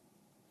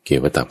เก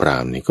วัตตะพรา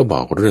หมณ์นี่ก็บ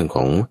อกเรื่องข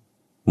อง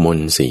มน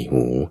ต์4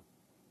 หู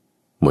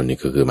มนต์นี่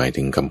ก็คือหมาย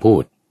ถึงคำพู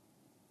ด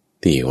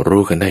ที่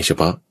รู้กันได้เฉ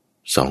พาะ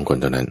2 คน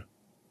เท่านั้น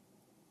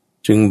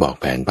จึงบอก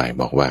แผนไป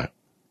บอกว่า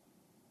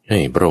ให้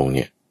พระองค์เ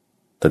นี่ย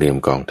เตรียม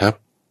กองทัพ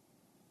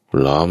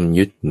ล้อม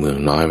ยึดเมือง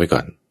น้อยไว้ก่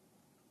อน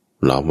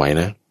ล้อมไว้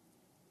นะ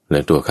และ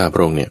ตัวข้าพร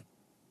ะองค์เนี่ย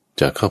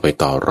จะเข้าไป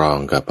ต่อรอง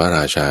กับพระร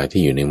าชา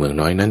ที่อยู่ในเมือง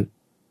น้อยนั้น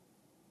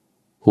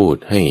พูด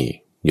ให้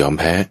ยอม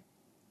แพ้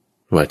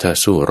ว่าถ้า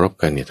สู้รบ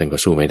กันเนี่ยท่านก็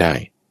สู้ไม่ได้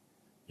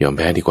ยอมแ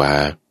พ้ดีกว่า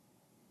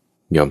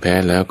ยอมแพ้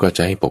แล้วก็จ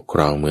ะให้ปกคร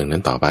องเมืองนั้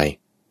นต่อไป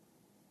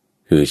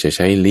คือจะใ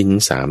ช้ลิ้น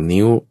3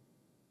 นิ้ว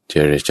เจ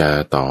รจา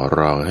ต่อร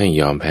องให้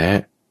ยอมแพ้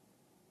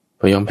พ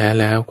อยอมแพ้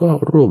แล้วก็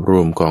รวบร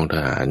วมกองท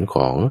หารข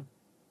อง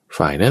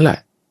ฝ่ายนั่นแหละ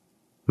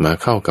มา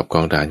เข้ากับก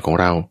องทหารของ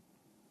เรา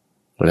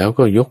แล้ว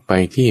ก็ยกไป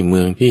ที่เมื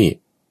องที่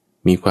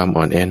มีความ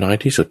อ่อนแอน้อย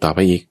ที่สุดต่อไป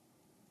อีก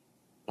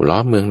ล้อ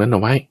มเมืองนั้นเอ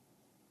าไว้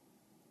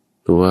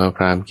ตัวพ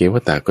ราหมณ์เกวั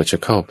ตตะก็จะ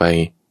เข้าไป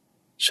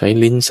ใช้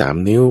ลิ้น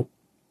3 นิ้ว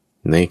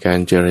ในการ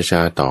เจรจ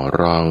าต่อ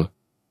รอง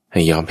ใ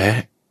ห้ยอมแพ้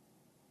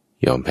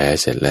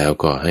เสร็จแล้ว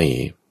ก็ให้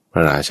พร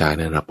ะราชาเ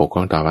นี่ยปกคร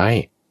องต่อไป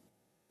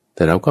แ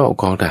ต่เราก็เอา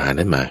กองทหาร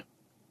นั้นมา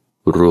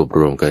รวบร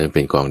วมกันเ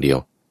ป็นกองเดียว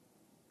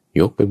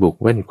ยกไปบุก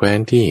แว่นแคว้น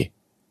ที่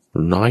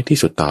น้อยที่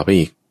สุดต่อไป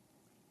อีก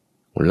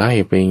ไล่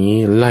ไปอย่างนี้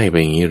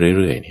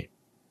เรื่อยๆเนี่ย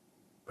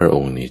พระอ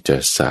งค์นี่จะ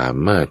สา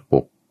มารถป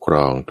กคร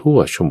องทั่ว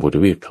ชมพูท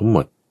วีปทั้งหม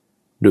ด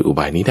ด้วยอุบ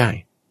ายนี้ได้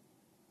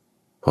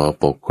พอ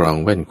ปกครอง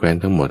แว่นแคว้น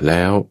ทั้งหมดแ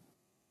ล้ว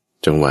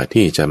จังหวะ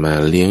ที่จะมา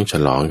เลี้ยงฉ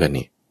ลองกัน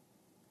นี่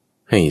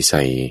ให้ใ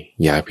ส่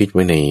ยาพิษไ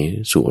ว้ใน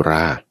สุร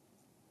า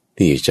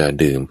ที่จะ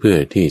ดื่มเพื่อ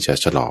ที่จะ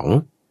ฉลอง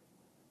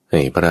ใ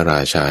ห้พระร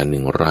าชา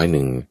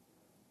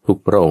101ทุก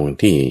พระองค์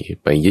ที่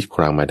ไปยึดค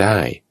รองมาได้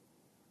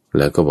แ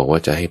ล้วก็บอกว่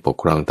าจะให้ปก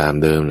ครองตาม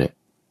เดิมเนี่ย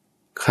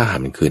ฆ่า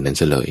มันคืนนั้น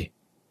ซะเลย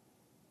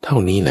เท่า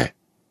นี้แหละ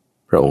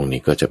พระองค์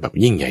นี่ก็จะแบบ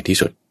ยิ่งใหญ่ที่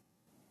สุด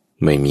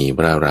ไม่มีพ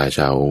ระราช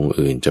าองค์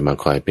อื่นจะมา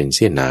คอยเป็นเ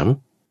สี้ยนน้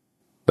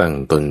ำตั้ง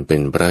ตนเป็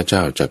นพระเจ้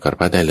าจักร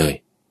พรรดิได้เลย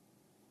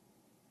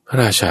พระ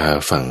ราชา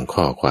ฟัง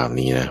ข้อความ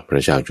นี้นะพร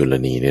ะเจ้าจุล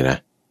นีเนี่ยนะ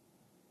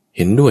เ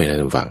ห็นด้วยนะ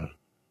ท่านฟัง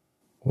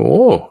โอ้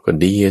ก็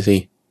ดีสิ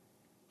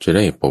จะไ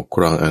ด้ปกค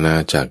รองอาณา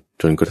จักร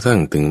จนกระทั่ง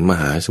ถึงม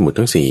หาสมุทร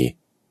ทั้ง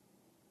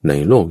4ใน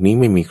โลกนี้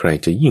ไม่มีใคร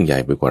จะยิ่งใหญ่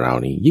ไปกว่าเรา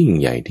นี่ยิ่ง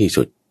ใหญ่ที่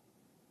สุด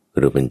ห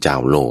รือเป็นเจ้า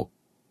โลก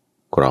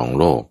ครอง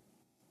โลก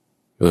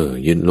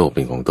ยึดโลกเ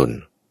ป็นของตน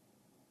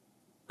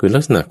คือลั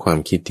กษณะความ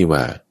คิดที่ว่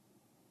า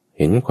เ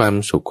ห็นความ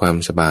สุขความ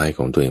สบายข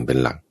องตัวเองเป็น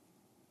หลัก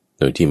โ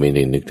ดยที่ไม่ไ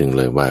ด้นึกถึงเ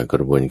ลยว่าก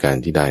ระบวนการ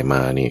ที่ได้ม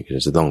าเนี่ย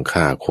จะต้อง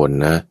ฆ่าคน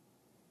นะ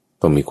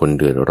ต้องมีคน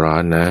เดือดร้อ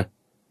นนะ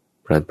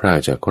พลัดพราก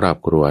จากครอบ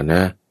ครัวน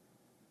ะ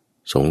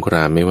สงคร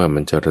ามไม่ว่ามั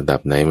นจะระดับ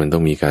ไหนมันต้อ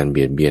งมีการเ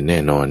บียดเบียนแน่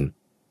นอน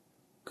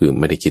คือ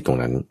ไม่ได้คิดตรง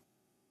นั้น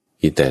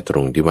คิดแต่ตร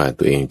งที่ว่า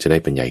ตัวเองจะได้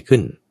เป็นใหญ่ขึ้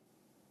น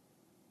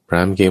พร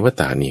าหมณ์เกวัต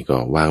ตะนี่ก็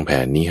วางแผ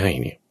นนี้ให้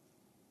เนี่ย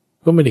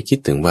ก็ไม่ได้คิด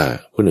ถึงว่า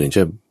คนอื่นจ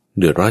ะ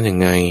เดือดร้อนยัง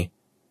ไง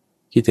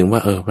คิดถึงว่า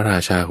พระรา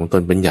ชาของต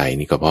นเป็นใหญ่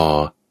นี่ก็พอ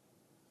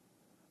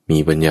มี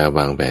ปัญญาว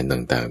างแผน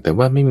ต่างๆแต่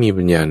ว่าไม่มี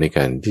ปัญญาในก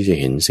ารที่จะ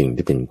เห็นสิ่ง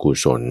ที่เป็นกุ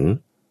ศล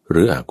ห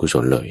รืออกุศ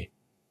ลเลย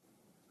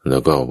แล้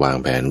วก็วาง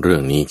แผนเรื่อ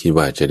งนี้คิด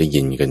ว่าจะได้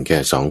ยินกันแค่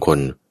2 คน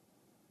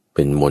เ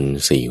ป็นมนต์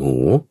4 หู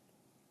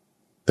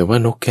แต่ว่า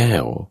นกแก้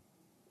ว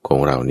ของ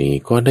เรานี้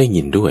ก็ได้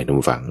ยินด้วยท่าน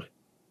ผู้ฟัง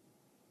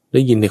ไ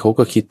ด้ยินเนี่ยเขา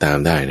ก็คิดตาม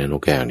ได้นะน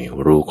กแก้วนี่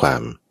รู้ควา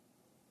ม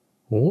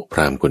พ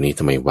ราหมณ์คนนี้ท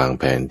ำไมวาง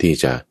แผนที่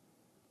จะ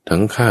ทั้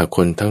งฆ่าค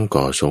นทั้ง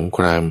ก่อสงค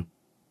ราม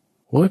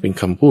เป็น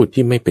คำพูด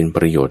ที่ไม่เป็นป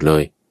ระโยชน์เล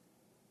ย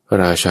พระ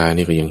ราชา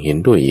นี่ก็ยังเห็น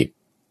ด้วยอีก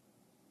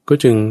ก็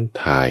จึง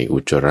ถ่ายอุ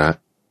จจาระ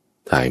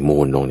ถ่ายมู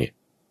ล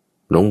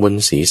ลงบน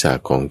ศีรษะ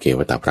ของเก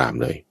วัตตะพราหมณ์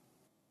เลย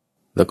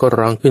แล้วก็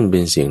ร้องขึ้นเป็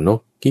นเสียงนก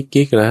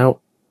กิ๊กๆแล้ว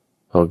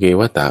พอเก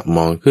วัตตะม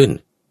องขึ้น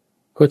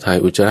ก็ถ่าย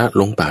อุจจาระ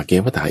ลงปากเก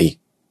วัตตะอีก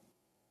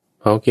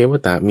พอเกวั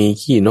ตตะมี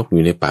ขี้นกอ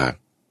ยู่ในปาก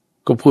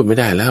ก็พูดไม่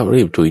ได้แล้ว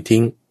รีบถุยทิ้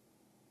ง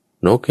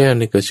นกแก้ว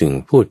นี่ก็จึง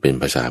พูดเป็น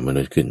ภาษาม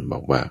นุษย์ขึ้นบอ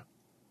กว่า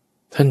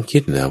ท่านคิ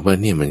ดแล้วว่า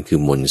เนี่ยมันคือ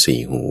มนต์สี่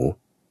หู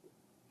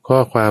ข้อ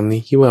ความนี้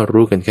คิดว่า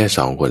รู้กันแค่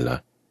2 คนเหรอ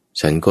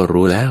ฉันก็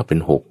รู้แล้วเป็น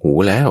6 หู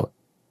แล้ว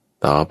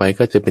ต่อไป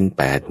ก็จะเป็น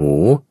8 หู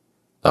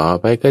ต่อ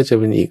ไปก็จะ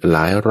เป็นอีกหล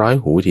ายร้อย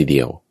หูทีเดี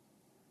ยว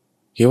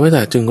เขียวว่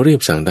าจึงรี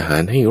บสั่งทหา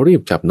รให้รี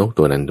บจับนก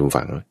ตัวนั้นทุก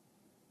ฝั่ง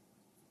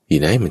ที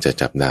ไหนมันจะ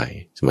จับได้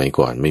สมัย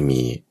ก่อนไม่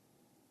มี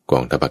กอ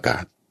งทัพอากา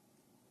ศ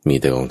มี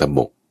แต่กองทัพบ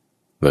ก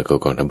แล้วก็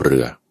กองทัพเรื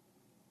อ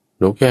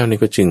นกแก้วนี่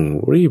ก็จึง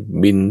รีบ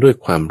บินด้วย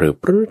ความเร็ว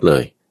ปรื้ดเล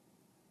ย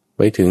ไ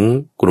ปถึง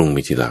กรุง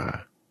มิถิลา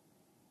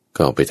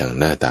ก็ไปทาง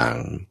หน้าต่าง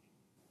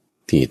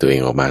ที่ตัวเอ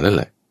งออกมานั่นแ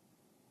หละ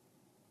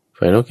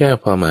ฝ่ายนกแก้ว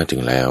พอมาถึ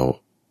งแล้ว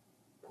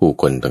ผู้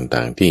คนต่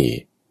างๆที่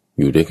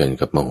อยู่ด้วยกัน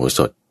กับมโหส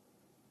ถ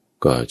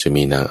ก็จะ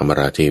มีนางอม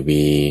ราเท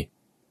วี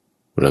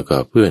แล้วก็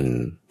เพื่อน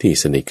ที่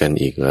สนิทกัน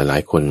อีกหลา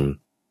ยๆคน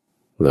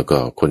แล้วก็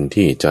คน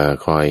ที่จะ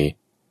คอย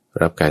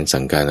รับการ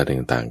สั่งการอะไร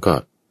ต่างๆก็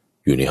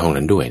อยู่ในห้อง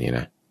นั้นด้วยเนี่ย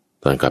นะ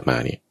ตอนกลับมา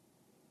เนี่ย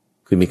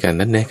คือมีการ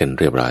นัดแนะกัน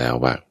เรียบร้อยแล้ว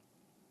ว่า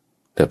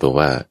แต่ตัว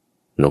ว่า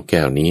นกแ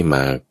ก้วนี้ม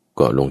าเ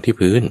กาะลงที่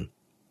พื้น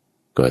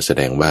ก็แส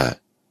ดงว่า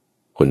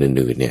คน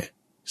อื่นๆเนี่ย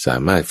สา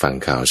มารถฟัง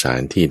ข่าวสา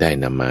รที่ได้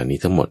นำมานี้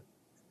ทั้งหมด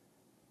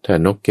ถ้า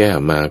นกแก้ว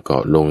มาเกา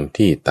ะลง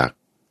ที่ตัก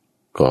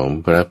ของ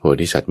พระโพ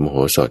ธิสัตว์มโห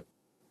สถ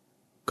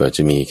ก็จ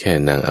ะมีแค่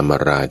นางอม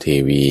ราเท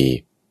วี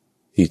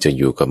ที่จะ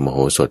อยู่กับมโห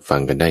สถฟั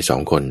งกันได้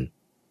2 คน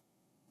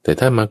แต่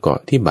ถ้ามาเกาะ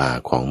ที่บ่า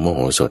ของมโห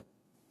สถ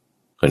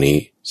คนนี้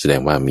แสด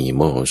งว่ามี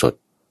มโหสถ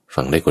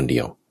ฟังได้คนเดี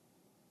ยว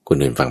คน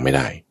อื่นฟังไม่ไ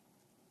ด้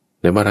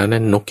ในเวลานั้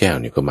นนกแก้ว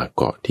นี่ก็มา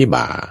เกาะที่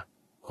บ่า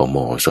ของม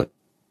โหสถ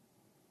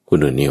คน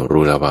อื่นนี่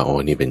รู้แล้วว่าโอ้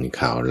นี่เป็น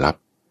ข่าวลับ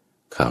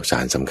ข่าวสา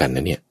รสำคัญน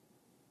ะเนี่ย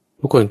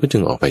ทุกคนก็จึ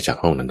งออกไปจาก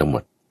ห้องนั้นทั้งหม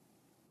ด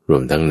รว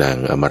มทั้งนาง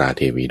อมราเ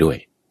ทวีด้วย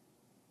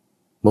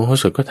มโห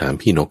สถก็ถาม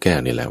พี่นกแก้ว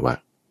นี่แหละว่า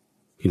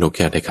พี่นกแ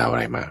ก้วได้ข่าวอะ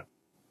ไรมา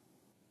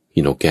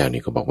พี่นกแก้ว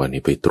นี่ก็บอกว่า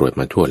นี่ไปตรวจ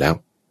มาทั่วแล้ว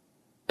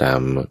ตา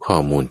มข้อ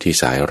มูลที่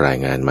สายราย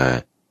งานมา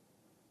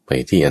ไป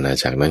ที่อาณา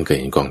จักรนั้นเคย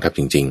เห็นกองทัพ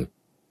จริง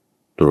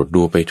ๆตรวจ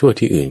ดูไปทั่ว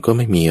ที่อื่นก็ไ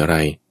ม่มีอะไร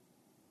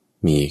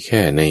มีแ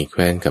ค่ในแค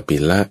ว้นกัปปิ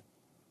ละ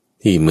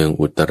ที่เมือง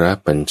อุตร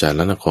ปัญจาล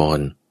นคร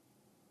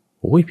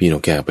โอ้ยพี่น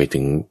กแก้วไปถึ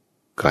ง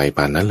ไกลป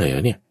านนั้นเลยเหร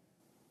อเนี่ย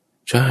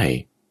ใช่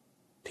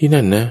ที่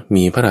นั่นนะ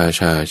มีพระรา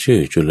ชาชื่อ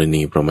จุล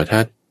นีพรหม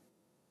ทัต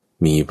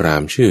มีพราห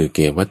มณ์ชื่อเก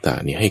วัตตะ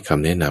นี่ให้ค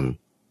ำแนะน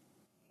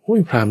ำโอ้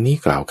ยพราหมณ์นี้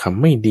กล่าวค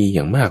ำไม่ดีอ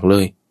ย่างมากเล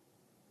ย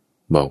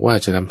บอกว่า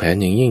จะทำแผน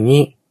อย่าง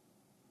นี้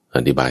อ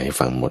ธิบายให้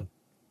ฟังหมด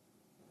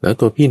แล้ว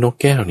ตัวพี่นก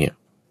แก้วเนี่ย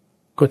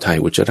ก็ถ่าย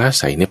อุจจาระ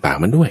ใส่ในปาก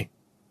มันด้วย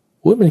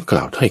โอ้ยมันก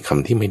ล่าวถ้อยค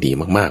ำที่ไม่ดี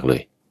มากๆเล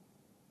ย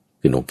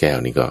คือนกแก้ว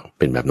นี่ก็เ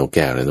ป็นแบบนกแ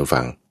ก้วนะทุก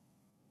ฟัง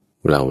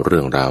เล่าเรื่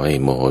องราวให้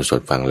โมโหส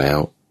ถฟังแล้ว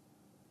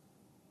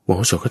โมโห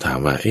สถก็ถาม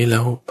ว่าแล้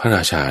วพระร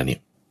าชาเนี่ย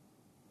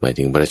หมาย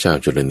ถึงพระเจ้า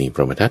จุลนีพ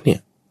รหมทัตเนี่ย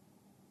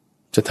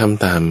จะท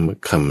ำตาม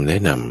คำแนะ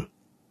น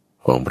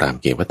ำของพราหมณ์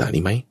เกวัตตา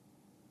นี้ไหม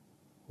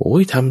โอ้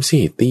ยทำสิ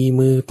ตี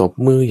มือตบ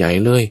มือใหญ่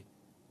เลย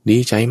ดี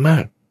ใจมา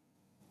ก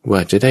ว่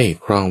าจะได้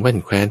ครองแว่น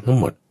แคว้นทั้ง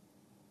หมด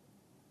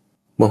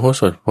โมโห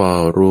สถพอ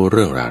รู้เ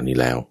รื่องราวนี้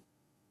แล้ว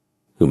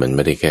คือมันไ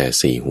ม่ได้แ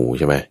ค่4 หูใ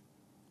ช่ไหม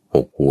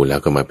6 หูแล้ว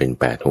ก็มาเป็น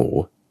8 หู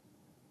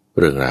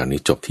เรื่องราวนี้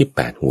จบที่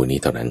8 หูนี้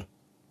เท่านั้น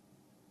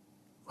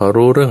พอ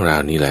รู้เรื่องรา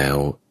วนี้แล้ว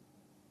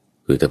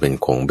คือจะเป็น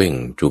คงเบ่ง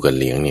จูกัน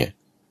เลี้ยงเนี่ย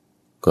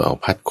ก็เอา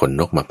พัดขน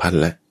นกมาพัด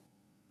แ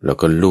ล้ว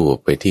ก็ลูบ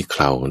ไปที่เค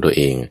ราของตัว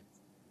เอง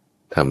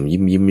ทำ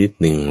ยิ้มนิด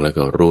นึงแล้ว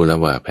ก็รู้แล้ว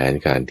ว่าแผน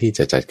การที่จ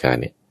ะจัดการ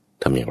เนี่ย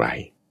ทำอย่างไร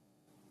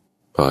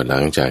พอหลั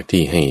งจาก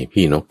ที่ให้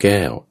พี่นกแ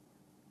ก้ว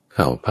เ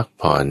ข้าพัก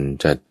ผ่อน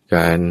จัดก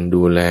าร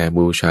ดูแล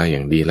บูชาอย่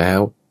างดีแล้ว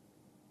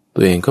ตั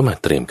วเองก็มา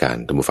เตรียมการ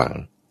ท่านผู้ฟัง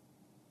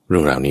เรื่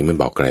องราวนี้ไม่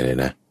บอกใครเลย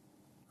นะ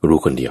รู้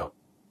คนเดียว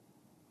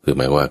คือห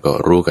มายว่าก็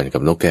รู้กันกั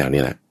บนกแก้ว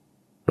นี่แหละ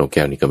นกแ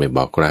ก้วนี่ก็ไม่บ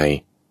อกใคร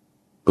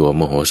ตัวโ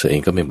มโหสถเอ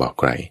งก็ไม่บอก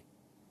ใคร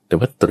แต่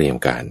ว่าเตรียม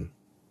การ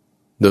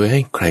โดยให้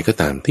ใครก็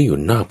ตามที่อยู่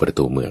นอกประ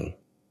ตูเมือง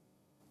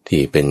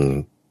ที่เป็น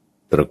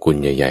ตระกูล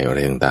ใหญ่ๆอะไร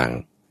ต่าง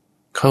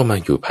ๆเข้ามา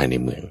อยู่ภายใน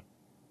เมือง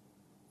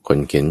คน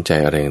เขียนใจ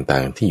อะไรต่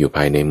างๆที่อยู่ภ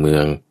ายในเมื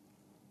อง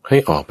ให้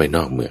ออกไปน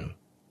อกเมือง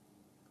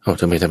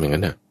ทำไมทำอย่าง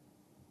นั้นอ่ะ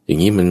อย่า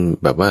งนี้มัน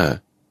แบบว่า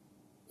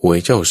อวย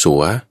เจ้าสั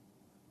ว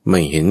ไม่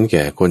เห็นแ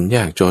ก่คนย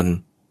ากจน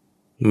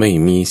ไม่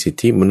มีสิท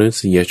ธิมนุ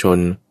ษยชน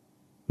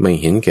ไม่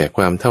เห็นแก่ค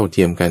วามเท่าเ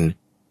ทียมกัน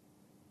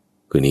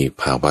คือนี่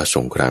ภาวะส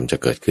งครามจะ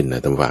เกิดขึ้นนะ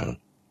ท่านฟัง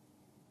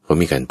เพราะ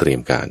มีการเตรีย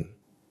มการ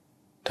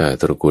ถ้า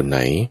ตระกูลไหน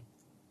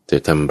จะ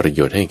ทำประโย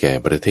ชน์ให้แก่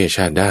ประเทศช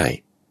าติได้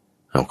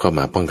เอาเข้าม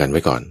าป้องกันไ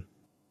ว้ก่อน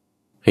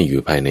ให้อ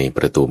ยู่ภายในป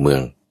ระตูเมือ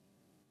ง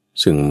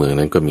ซึ่งเมือง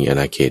นั้นก็มีอา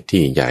ณาเขต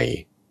ที่ใหญ่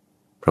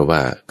เพราะว่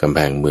ากำแพ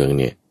งเมือง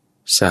เนี่ย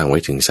สร้างไว้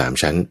ถึง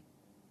3 ชั้น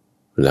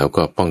แล้ว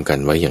ก็ป้องกัน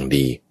ไว้อย่าง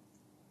ดี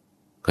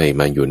ให้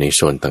มาอยู่ในโ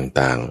ซน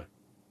ต่าง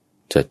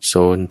ๆจัดโซ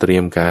นเตรี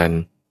ยมการ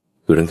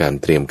คือเรื่องการ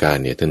เตรียมการ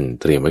เนี่ยท่าน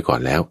เตรียมไว้ก่อ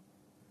นแล้ว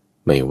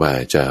ไม่ว่า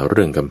จะเ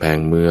รื่องกำแพง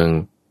เมือง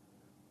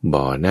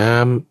บ่อน้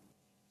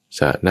ำส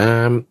ระน้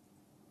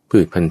ำพื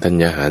ชพันธุ์ธัญ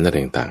ญาหารอะไร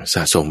ต่างๆส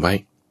ะสมไว้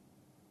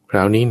คร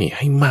าวนี้นี่ใ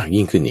ห้มาก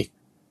ยิ่งขึ้นอีก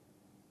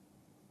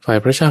ฝ่าย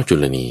พระเจ้าจุ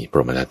ลนีพ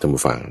รหมทัตท่าน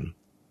ผู้ฟัง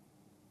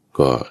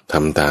ก็ท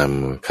ำตาม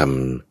ค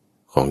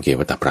ำของเก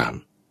วัตตพราหมณ์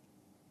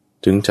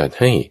จึงจัด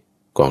ให้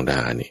กองทห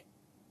ารนี่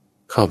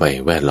เข้าไป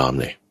แวดล้อม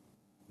เลย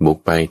บุก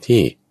ไป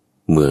ที่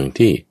เมือง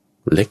ที่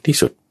เล็กที่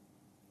สุด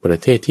ประ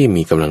เทศที่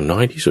มีกำลังน้อ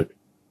ยที่สุด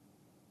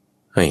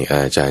ให้อ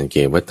าจารย์เก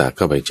วัตตะเ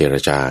ข้าไปเจร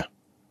จา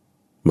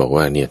บอก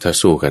ว่าเนี่ยถ้า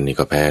สู้กันนี่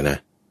ก็แพ้นะ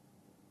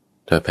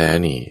ถ้าแพ้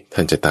นี่ท่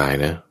านจะตาย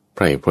นะไพ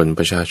ร่พลป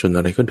ระชาชนอ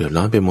ะไรก็เดือด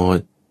ร้อนไปหมด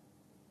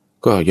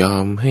ก็ยอ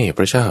มให้พ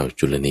ระเจ้า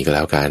จุลนีก็แ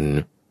ล้วกัน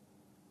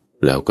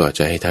แล้วก็จ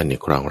ะให้ท่านเนี่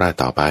ยครองราชย์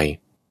ต่อไป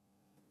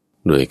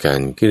ด้วยกา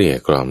รเกลี้ย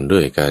กล่อมด้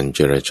วยการเจ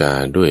รจา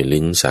ด้วย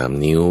ลิ้น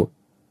3 นิ้ว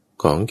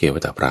ของเกวั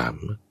ตตพราหม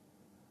ณ์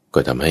ก็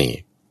ทำให้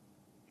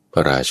พร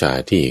ะราชา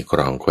ที่คร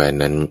องแคว้น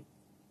นั้น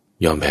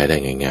ยอมแพ้ได้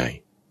ง่าย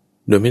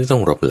ๆโดยไม่ต้อ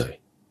งรบเลย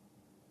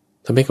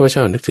ทำให้ข้าพเจ้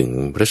านึกถึง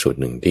พระสูตร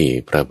หนึ่งที่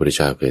พระพุทธเ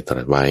จ้าเคยต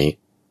รัสไว้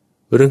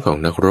เรื่องของ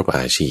นักรบอ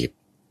าชีพ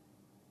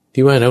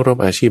ที่ว่านักรบ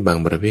อาชีพบาง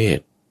ประเภท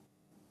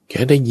แค่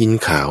ได้ยิน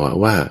ข่าว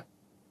ว่า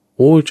โ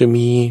อ้จะ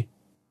มี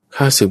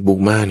ข้าศึกบุก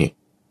มาเนี่ย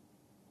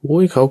โอ้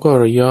ยเขาก็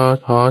ระยอ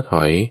ท้อถ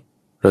อย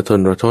ระทน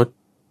ระทด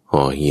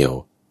ห่อเหี่ยว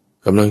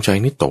กำลังใจ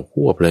นี่ตกค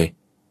วบเลย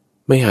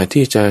ไม่อาจ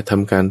ที่จะท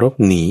ำการรบ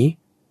หนี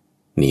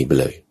ไป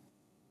เลย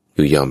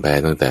คือยอมแพ้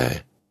ตั้งแต่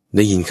ไ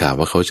ด้ยินข่าว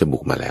ว่าเขาจะบุ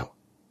กมาแล้ว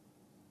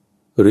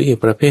หรืออีก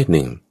ประเภทห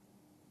นึ่ง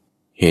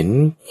เห็น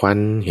ควัน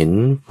เห็น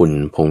ฝุ่น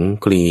ผง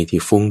คลีที่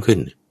ฟุ้งขึ้น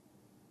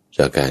จ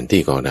ากการ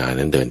ที่กองทหาร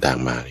นั้นเดินทาง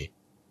มาเลย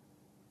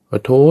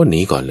โทษห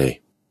นีก่อนเลย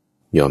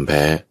ยอมแ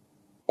พ้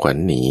ขวัญ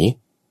หนี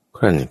ค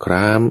รั่นคร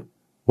าม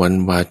วัน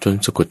วาจน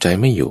สะกดใจ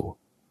ไม่อยู่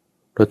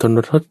ระทน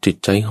ระทดจิต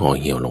ใจห่อ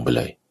เหี่ยวลงไปเ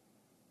ลย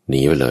ห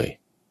นีไปเลย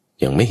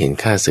ยังไม่เห็น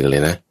ข้าศึกเล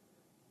ยนะ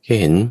แค่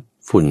เห็น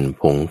ฝุ่น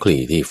ผงคลี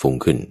ที่ฟุ้ง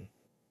ขึ้น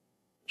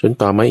จน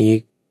ต่อมาอีก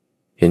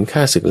เห็นข้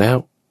าศึกแล้ว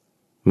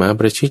มาป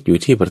ระชิดอยู่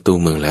ที่ประตู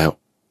เมืองแล้ว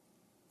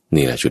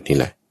นี่แหละจุดนี้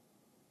แหละ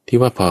ที่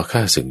ว่าพอข้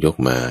าศึกยก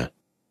มา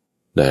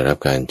ได้รับ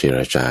การเจร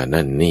จา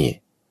นั่นนี่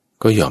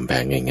ก็ยอมแพ้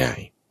ง่าย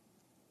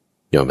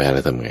ๆยอมแพ้แ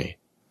ล้วทำไง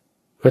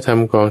ก็ท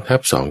ำกองทัพ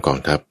2 กอง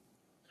ทัพ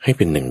ให้เ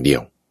ป็น1 เดีย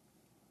ว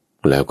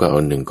แล้วก็เอา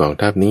1 กอง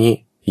ทัพนี้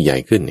ที่ใหญ่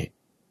ขึ้นเนี่ย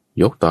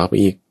ยกต่อไป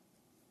อีก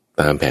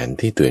ตามแผน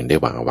ที่ตัวเองได้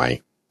วางเอาไว้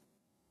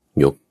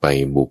ยกไป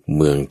บุกเ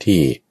มือง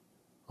ที่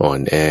อ่อน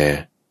แอ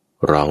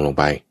รองลง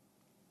ไป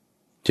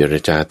เจร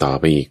จาต่อ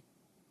ไปอีก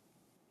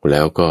แ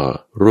ล้วก็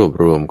รวบ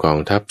รวมกอง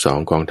ทัพ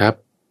2 กองทัพ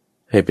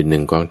ให้เป็น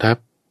1 กองทัพ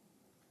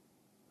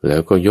แล้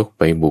วก็ยก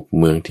ไปบุก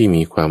เมืองที่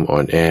มีความอ่อ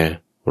นแอ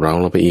รอง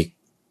ลงไปอีก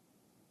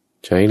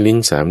ใช้ลิ้น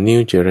3 นิ้ว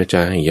เจรจ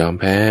าให้ยอม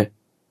แพ้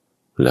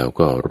แล้ว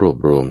ก็รวบ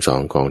รวม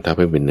2 กองทัพ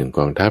ให้เป็น1 ก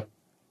องทัพ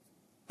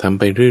ทำ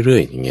ไปเรื่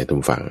อยๆอย่างเงี้ยทุ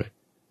กฝั่ง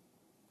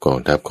กอง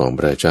ทัพของพ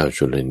ระเจ้า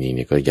จุลนีเ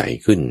นี่ยก็ใหญ่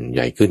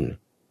ขึ้น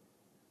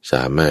ส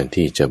ามารถ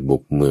ที่จะบุ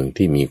กเมือง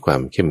ที่มีควา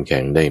มเข้มแข็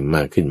งได้ม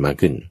าก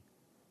ขึ้น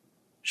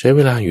ใช้เว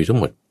ลาอยู่ทั้ง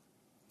หมด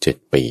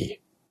7 ปี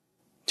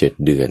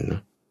7 เดือน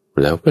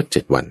แล้วก็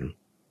7 วัน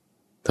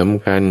ท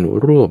ำการ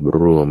รวบ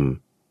รวม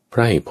ไพ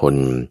ร่พล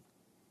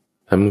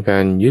ทำกา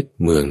รยึด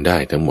เมืองได้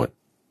ทั้งหมด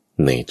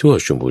ในทั่ว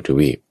ชมพูท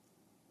วีป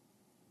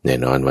แน่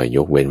นอนว่าย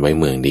กเว้นไว้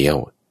เมืองเดียว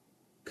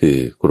คือ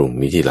กรุง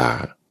มิถิลา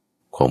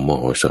ของโม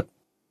โหสถ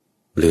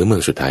เหลือเมือ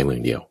งสุดท้ายเมือ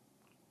งเดียว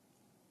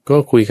ก็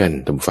คุยกัน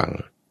ทำฝั่ง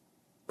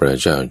พระ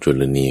เจ้าจุ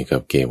ลนีกั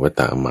บเกวัต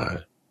ตมา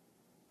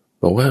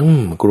บอกว่า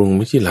กรุง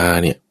มิถิลา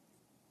เนี่ย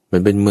มั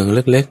นเป็นเมืองเ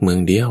ล็กๆเมือง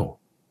เดียว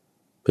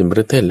เป็นป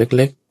ระเทศเ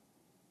ล็ก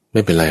ๆไ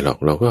ม่เป็นไรหรอก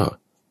เราก็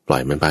ปล่อ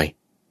ยมันไป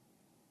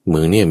เมื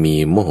องเนี่ยมี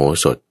โมโห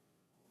สถ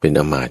เป็น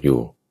อมาตย์อยู่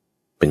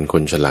เป็นค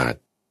นฉลาด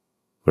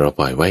เราป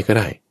ล่อยไว้ก็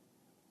ได้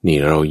นี่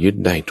เรายึด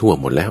ได้ทั่ว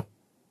หมดแล้ว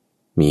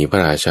มีพร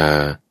ะราชา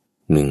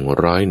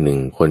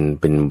101 คน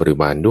เป็นบริ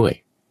วารด้วย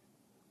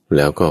แ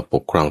ล้วก็ป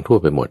กครองทั่ว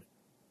ไปหมด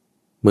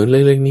เมืองเ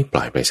ล็กๆนี้ป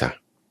ล่อยไปซะ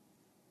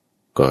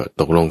ก็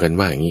ตกลงกัน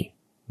ว่าอย่างนี้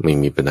ไม่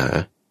มีปัญหา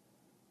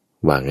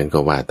ว่างั้นก็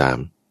ว่าตาม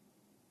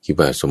คิด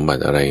ว่าสมบั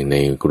ติอะไรใน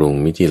กรุง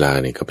มิถิลา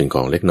เนี่ยก็เป็นข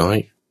องเล็กน้อย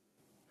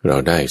เรา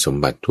ได้สม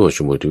บัติทั่วช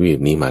มพูทวีป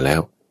นี้มาแล้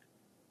ว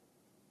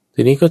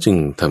ทีนี้ก็จึง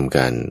ทำก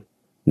าร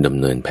ดำ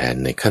เนินแผน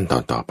ในขั้นตอ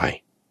นต่อไป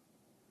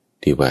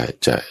ที่ว่า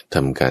จะท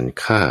ำการ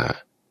ฆ่า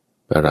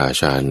พระรา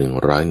ชา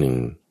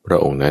101 พระ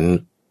องค์นั้น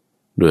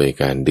ด้วย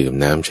การดื่ม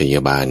น้ำชัย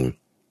บาล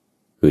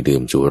คือดื่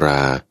มสุร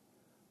า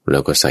แล้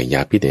วก็ใส่ย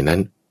าพิษในนั้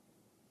น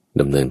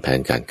ดำเนินแผน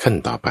การขั้น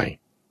ต่อไป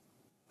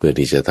เพื่อ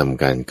ที่จะท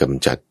ำการก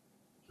ำจัด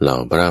เหล่า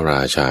พระร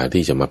าชา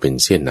ที่จะมาเป็น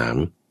เสี้ยนน้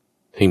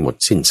ำให้หมด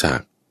สิ้นซา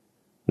ก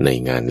ใน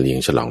งานเลี้ยง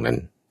ฉลองนั้น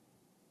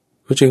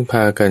ก็จึงพ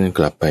ากันก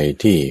ลับไป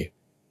ที่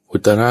อุ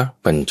ตร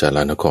ปัญจล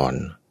นคร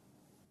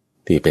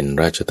ที่เป็น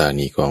ราชธา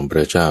นีของพร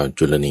ะเจ้า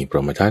จุลนีพร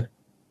หมทัต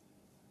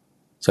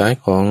สาย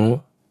ของ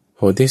โพ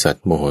ธิสัต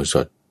ว์โมโหส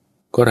ถ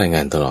ก็รายง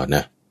านตลอดน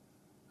ะ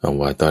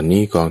ว่าตอน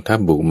นี้กองทัพ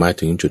บุกมา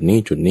ถึงจุด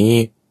นี้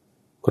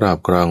ครอบ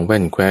ครองแว่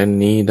นแคว้น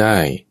นี้ได้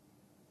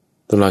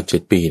ตลอด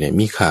7 ปีเนี่ย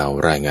มีข่าว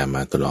รายงานม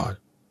าตลอด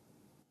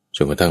จ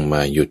นกระทั่งม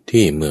าหยุด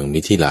ที่เมือง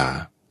มิถิลา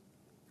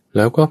แ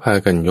ล้วก็พา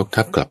กันยก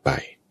ทัพกลับไป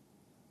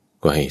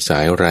ก็ให้สา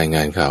ยรายง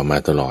านข่าวมา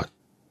ตลอด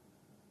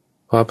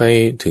พอไป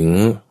ถึง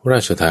รา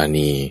ชธา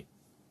นี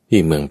ที่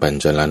เมืองปัญ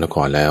จลนค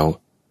รแล้ว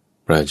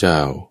พระเจ้า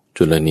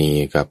จุลนี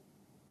กับ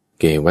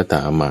เกวัตตา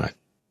มาตย์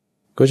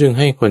ก็จึง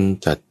ให้คน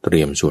จัดเตรี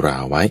ยมสุรา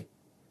ไว้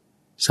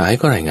สาย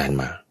ก็รายงาน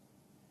มา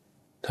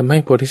ทำให้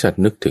โพธิสัต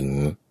ว์นึกถึง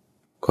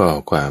ข้อ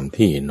ความ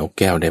ที่นก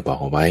แก้วได้บอก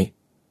เอาไว้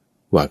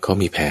ว่าเขา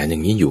มีแผนอย่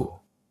างนี้อยู่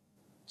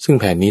ซึ่ง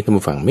แผนนี้ท่าน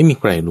ผู้ฟังไม่มี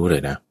ใครรู้เล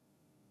ยนะ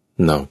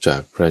นอกจาก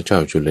พระเจ้า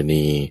จุล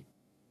นี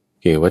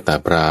เกวตา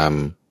พราหม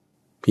ณ์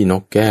พี่น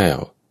กแก้ว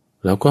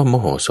แล้วก็ม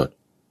โหสถ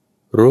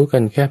รู้กั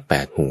นแค่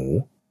8 หู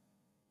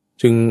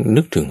จึง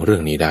นึกถึงเรื่อ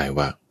งนี้ได้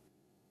ว่า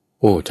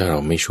โอ้ถ้าเรา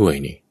ไม่ช่วย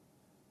นี่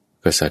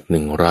กษัตริย์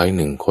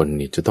101 คน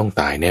นี่จะต้อง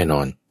ตายแน่น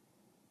อน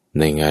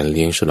ในงานเ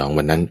ลี้ยงฉลอง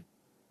วันนั้น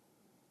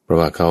เพราะ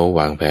ว่าเขาว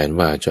างแผน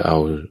ว่าจะเอา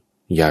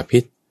ยาพิ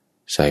ษ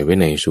ใส่ไว้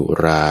ในสุ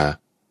รา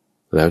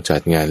แล้วจั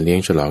ดงานเลี้ยง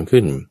ฉลอง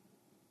ขึ้น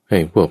ให้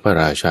พวกพระ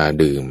ราชา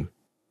ดื่ม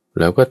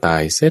แล้วก็ตา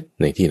ยเซต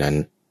ในที่นั้น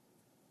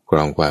คร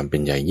องความเป็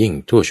นใหญ่ยิ่ง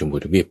ทั่วชมพู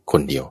ทวีปค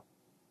นเดียว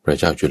พระ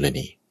เจ้าจุล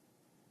นี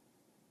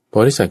โพ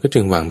ธิสัตว์ก็จึ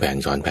งวางแผน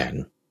ซ้อนแผน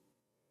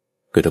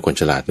คือถ้าคน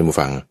ฉลาดท่านผู้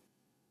ฟัง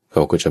เข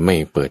าก็จะไม่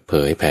เปิดเผ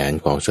ยแผน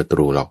ของศัต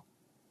รูหรอก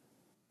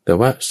แต่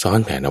ว่าซ้อน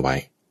แผนเอาไว้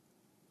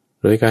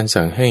โดยการ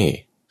สั่งให้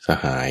ส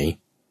หาย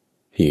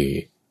ที่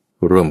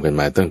ร่วมกัน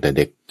มาตั้งแต่เ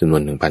ด็กจำนว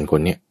น 1,000 ค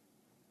นเนี่ย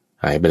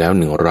หายไปแล้ว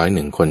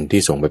101 คน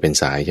ที่ส่งไปเป็น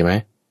สายใช่ไหม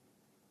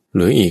เห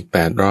ลืออีก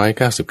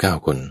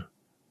899 คน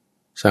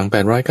สั่ง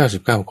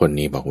899 คน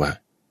นี้บอกว่า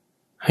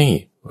ให้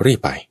รีบ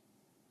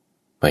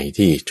ไป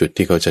ที่จุด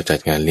ที่เขาจะจัด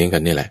งานเลี้ยงกั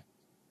นนี่แหละ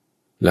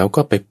แล้ว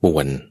ก็ไปป่ว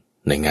น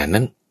ในงาน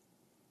นั้น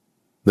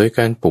โดยก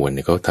ารป่วนเ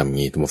นี่ยเขาทำ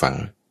งี้ท่านผู้ฟัง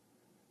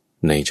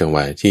ในจังหว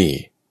ะที่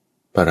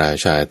พระรา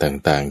ชา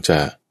ต่างๆจะ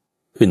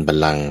ขึ้นบัล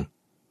ลังก์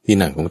ที่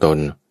นั่งของตน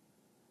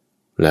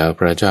แล้ว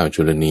พระเจ้า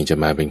จุลนีจะ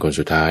มาเป็นคน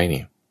สุดท้ายเ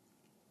นี่ย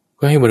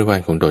ก็ให้บริวาร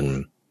ของตน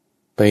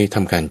ไปท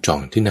ำการจอ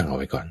งที่นั่งเอา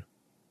ไว้ก่อน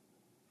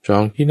จอ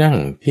งที่นั่ง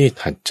ที่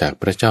ถัดจาก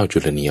พระเจ้าจุ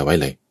ลนีเอาไว้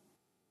เลย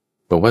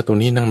บอกว่าตรง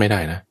นี้นั่งไม่ได้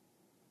นะ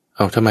เอ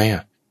าทำไม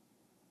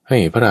ให้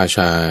พระราช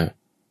า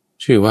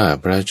ชื่อว่า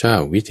พระเจ้า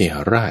วิเทห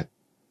ราช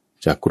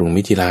จากกรุง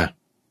มิถิลา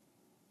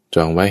จ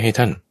องไว้ให้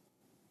ท่าน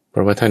เพร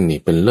าะว่าท่านนี่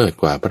เป็นเลิศ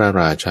กว่าพระ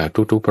ราชา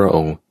ทุกๆพระอ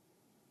งค์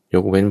ย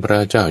กเว้นพระ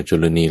เจ้าจุ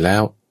ลนีแล้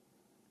ว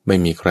ไม่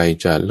มีใคร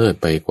จะเลิศ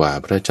ไปกว่า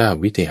พระเจ้า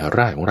วิเทหร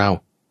าชของเรา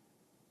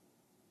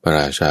พระ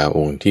ราชาอ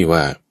งค์ที่ว่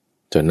า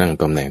จะนั่ง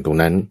ตำแหน่งตรง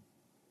นั้น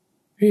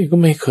ก็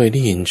ไม่เคยได้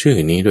ยินชื่อ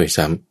นี้ด้วย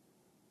ซ้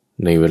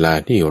ำในเวลา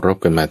ที่รบ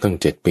กันมาตั้ง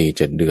7 ปี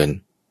 7 เดือน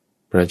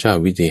พระเจ้า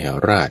วิเทห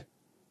ราช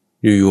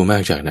อยู่ๆมา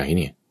กจากไหนเ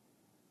นี่ย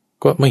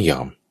ก็ไม่ย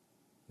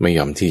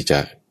อมที่จะ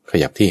ข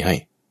ยับที่ให้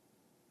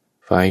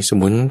ฝ่ายส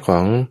มุนขอ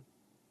ง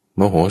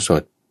มโหส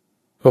ถ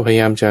ก็พยา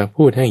ยามจะ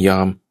พูดให้ยอ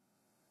ม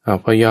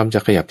พอยอมจะ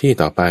ขยับที่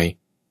ต่อไป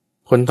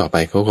คนต่อไป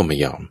เขาก็ไม่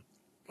ยอม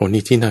โอ้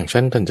นี่ที่นั่งฉั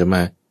นท่านจะม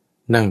า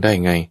นั่งได้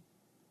ไง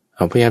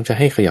พยายามจะ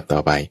ให้ขยับต่อ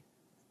ไป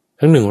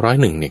ทั้ง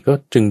101เนี่ยก็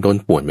จึงโดน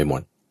ป่วนไปหม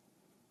ด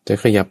จะ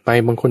ขยับไป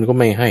บางคนก็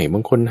ไม่ให้บา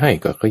งคนให้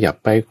ก็ขยับ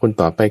ไปคน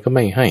ต่อไปก็ไ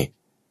ม่ให้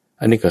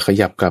อันนี้ก็ข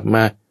ยับกลับม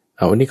า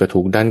อันนี้ก็ถู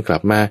กดันกลั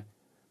บมา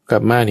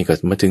นี่ก็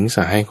มาถึงส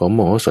ายของม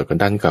โหสถก็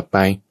ดันกลับไป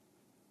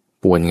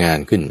ป่วนงาน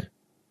ขึ้น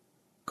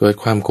เกิด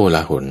ความโกล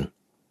าหล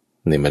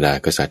ในบรรดา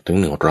กษัตริย์ถึง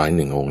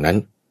101 องค์นั้น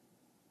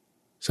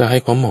สหาย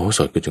ของมโหส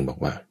ถก็จึงบอก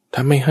ว่าถ้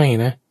าไม่ให้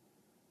นะ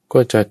ก็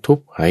จะทุบ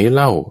ไหเห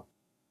ล้า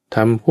ท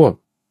ำพวก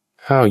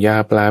ข้าวยา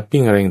ปลาปิ้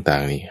งอะไรต่า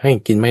งๆนี่ให้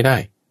กินไม่ได้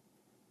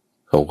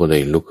เขาก็เล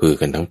ยลุกฮือ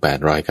กันทั้ง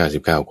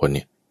899 คนเ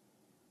นี่ย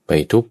ไป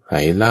ทุบไห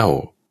เหล้า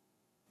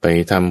ไป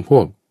ทำพว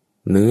ก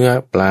เนื้อ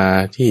ปลา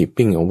ที่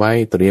ปิ้งเอาไว้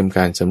เตรียมก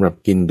ารสำหรับ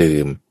กินดื่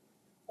ม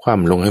คว่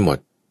ำลงให้หมด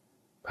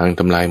พัง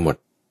ทำลายหมด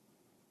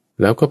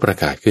แล้วก็ประ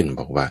กาศขึ้น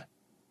บอกว่า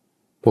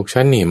พวก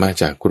ฉันนี่มา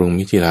จากกรุง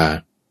มิถิลา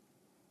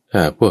ถ้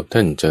าพวกท่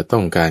านจะต้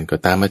องการก็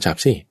ตามมาจับ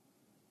สิ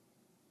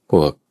พ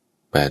วก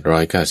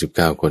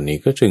899 คนนี้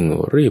ก็จึง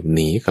รีบห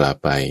นีกลับ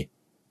ไป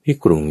ที่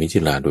กรุงมิถิ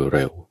ลาโดยเ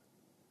ร็ว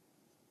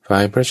ฝ่า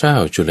ยพระเจ้า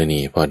จุลนี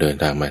พอเดิน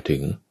ทางมาถึ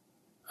ง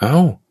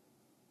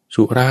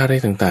สุราอะไร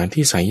ต่างๆ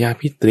ที่ใส่ยา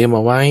พิษเตรียมเอ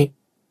าไว้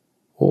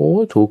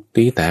ถูก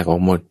ตีแตกออ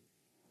กหมด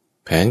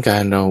แผนกา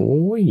รเรา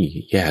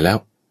แย่แล้ว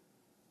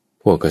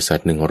พวกกษัต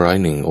ริย์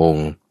101 อง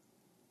ค์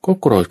ก็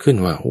โกรธขึ้น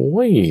ว่า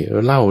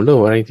เหล้า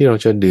อะไรที่เรา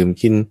จะดื่ม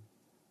กิน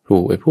ถู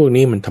กไอ้พวก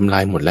นี้มันทำลา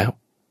ยหมดแล้ว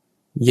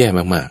แย่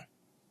มาก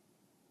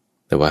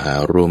ๆแต่ว่าหา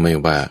รู้ไม่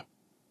ว่า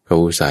เขา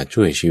อุตส่าห์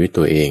ช่วยชีวิต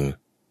ตัวเอง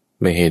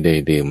ไม่ให้ได้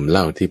ดื่มเห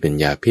ล้าที่เป็น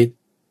ยาพิษ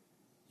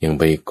ยัง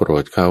ไปโกร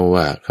ธเขา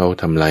ว่าเขา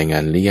ทำลายงา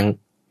นเลี้ยง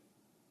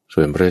ส่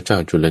วนพระเจ้า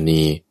จุล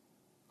นี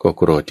ก็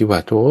โกรธที่ว่า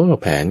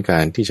แผนกา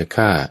รที่จะ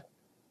ฆ่า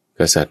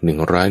กษัตริย์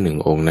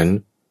101 องค์นั้น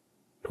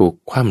ถูก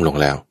คว่ำลง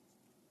แล้ว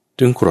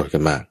จึงโกรธกั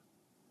นมาก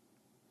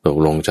ตก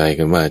ลงใจ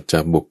กันว่าจะ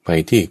บุกไป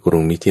ที่กรุ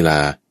งมิถิลา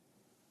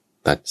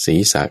ตัดศี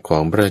รษะขอ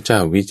งพระเจ้า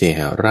วิเท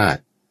หราช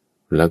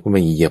แล้วก็ม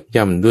าเหยียบ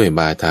ย่ำด้วย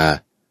บาทา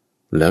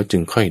แล้วจึ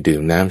งค่อยดื่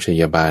มน้ำชั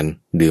ยบาล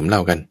ดื่มเหล้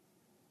ากัน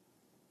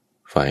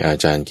ฝ่ายอา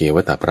จารย์เกว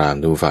ตาพราหม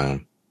ณ์ดูฟัง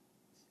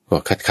ก็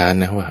คัดค้าน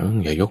นะว่า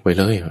อย่ายกไป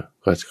เลย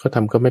ก็เขาท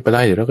ำก็ไม่เป็นไร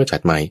เดี๋ยวเราก็จั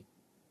ดใหม่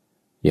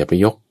อย่าไป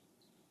ยก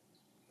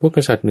พวกก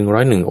ษัตริย์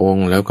101 อง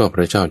ค์แล้วก็พ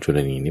ระเจ้าจุล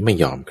นีนี่ไม่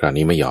ยอมคราว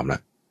นี้ไม่ยอมละ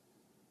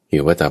เก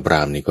วตาพร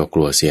าหมณ์นี่ก็ก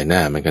ลัวเสียหน้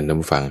าเหมือนกันท่าน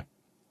ผู้ฟัง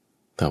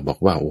แต่บอก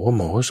ว่าโ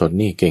มโหสถ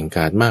นี่เก่งก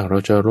าจมากเรา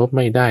จะรบไ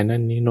ม่ได้นั่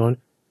นนี่โน้น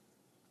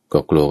ก็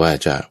กลัวว่า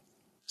จะ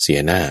เสีย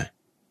หน้า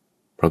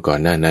เพราะก่อน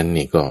หน้านั้น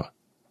นี่ก็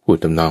พูด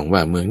ตำนองว่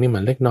าเมืองนี่มั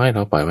นเล็กน้อยเร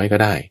าปล่อยไว้ก็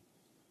ได้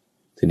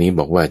ทีนี้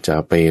บอกว่าจะ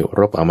ไปร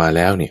บเอามาแ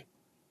ล้วเนี่ย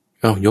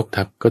ยก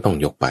ทัพก็ต้อง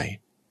ยกไป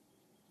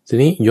ที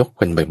นี้ยก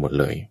กันไปหมด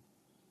เลย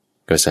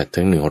กษัตริย์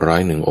ทั้ง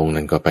101องค์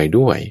นั้นก็ไป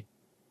ด้วย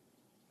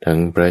ทั้ง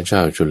พระเจ้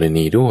าจุล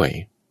นีด้วย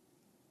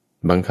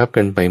บังคับ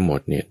กันไปหม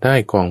ดเนี่ยได้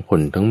กองพ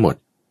ลทั้งหมด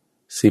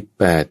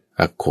18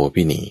อโค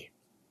พินี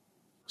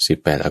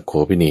18อโค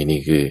พินีนี่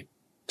คือ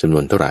จำน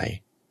วนเท่าไหร่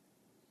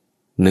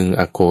1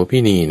อโคพิ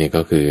นีเนี่ย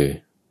ก็คือ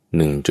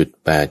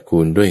 1.8 คู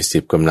ณด้วย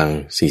10กำลัง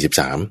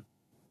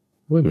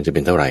43มันจะเ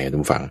ป็นเท่าไหร่ทุ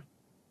กฝั่ง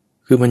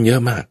คือมันเยอ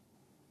ะมาก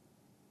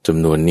จ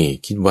ำนวนนี่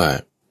คิดว่า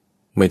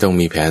ไม่ต้อง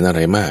มีแผนอะไร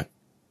มาก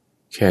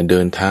แค่เดิ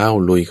นเท้า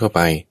ลุยเข้าไ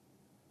ป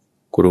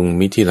กรุง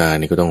มิถิลา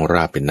นี่ก็ต้องร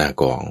าบเป็นหน้า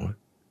กอง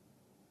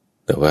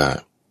แต่ว่า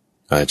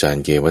อาจาร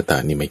ย์เกวัตตะ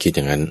นี่ไม่คิดอ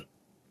ย่างนั้น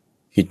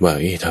คิดว่า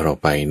ถ้าเรา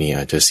ไปนี่อ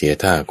าจจะเสีย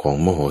ท่าของ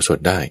มโหสถ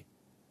ได้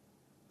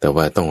แต่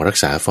ว่าต้องรัก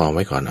ษาฟอร์มไ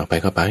ว้ก่อนเอาไป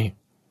เข้าไป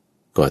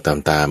ก็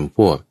ตามพ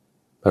วก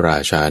พระรา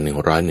ชา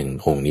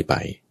101องค์นี้ไป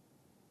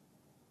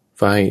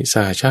ฝ่ายส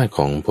หชาติข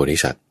องโพธิ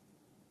สัตว์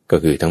ก็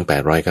คือทั้ง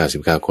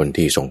899คน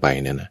ที่ส่งไป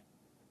เนี่ยนะ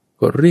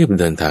ก็รีบ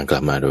เดินทางกลั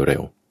บมาโดยเร็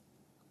ว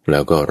แล้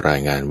วก็รา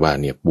ยงานว่า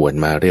เนี่ยบวช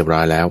มาเรียบร้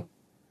อยแล้ว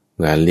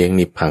งานเลี้ยง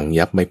นี่พัง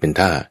ยับไม่เป็น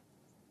ท่า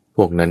พ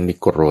วกนั้นนี่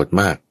โกรธ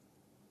มาก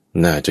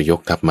น่าจะย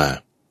กทัพมา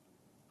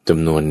จ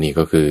ำนวนนี้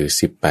ก็คือ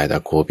18อ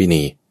โคพิ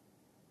นี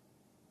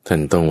ท่าน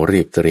ต้องรี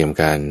บเตรียม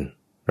การ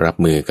รับ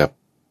มือกับ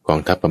กอง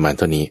ทัพประมาณเ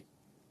ท่านี้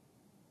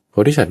โพ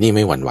ธิสัตว์นี่ไ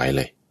ม่หวั่นไหวเ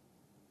ลย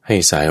ให้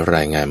สายร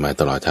ายงานมา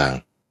ตลอดทาง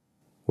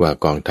ว่า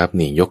กองทัพ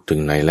นี่ยกถึ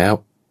งไหนแล้ว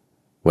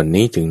วัน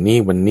นี้ถึงนี้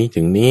วันนี้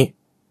ถึงนี้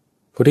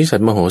โพธิสัต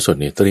ว์มโหสถ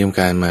เนี่ยเตรียมก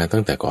ารมาตั้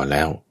งแต่ก่อนแ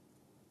ล้ว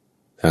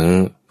ทั้ง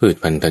พืช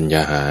พันธุ์ธัญญ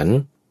าหาร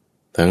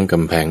ทั้งก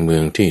ำแพงเมื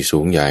องที่สู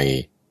งใหญ่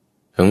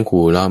ทั้งคู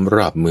ล้อมร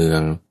อบเมือ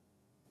ง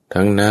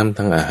ทั้งน้ำ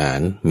ทั้งอาหาร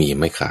มี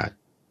ไม่ขาด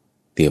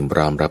เตรียมพ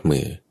ร้อมรับมื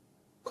อ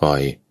คอ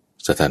ย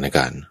สถานก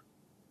ารณ์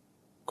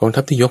กอง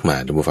ทัพที่ยกมา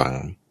ดูฟัง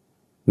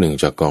หนึ่ง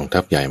จากกองทั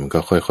พใหญ่มันก็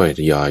ค่อยๆ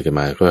ทยอยกันม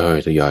าค่อย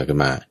ๆทยอยกัน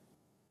มา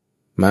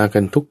กั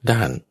นทุกด้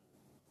าน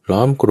ล้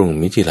อมกรุง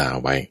มิถิลา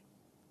ไว้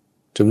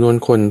จำนวน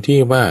คนที่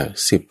ว่า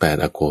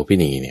18อโคพิ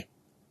นีเนี่ย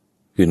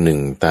คือ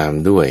1ตาม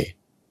ด้วย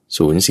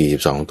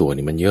042ตัว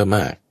นี่มันเยอะม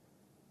าก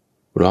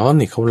ล้อม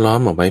นี่เขาล้อ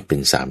มเอาไว้เป็น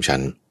3ชั้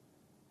น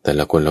แต่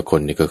ละค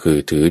นนี่ก็คือ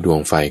ถือดวง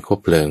ไฟคบ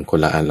เพลิงคน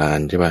ละอั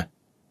นใช่ปะ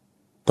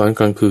ตอน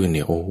กลางคืนเ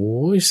นี่ยโอ้โห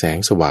แสง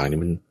สว่างนี่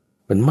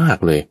มันมาก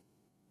เลย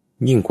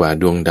ยิ่งกว่า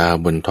ดวงดาว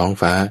บนท้อง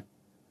ฟ้า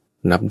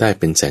นับได้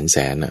เป็นแส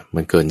นอ่ะมั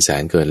นเกินแส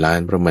นเกินล้าน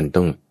เพราะมัน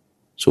ต้อง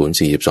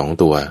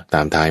042ตัวต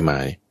ามท้ายมา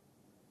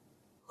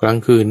กลาง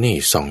คืนนี่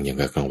ส่องอย่าง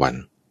กับกลางวัน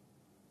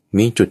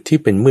มีจุดที่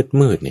เป็น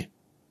มืดเนี่ย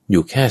อ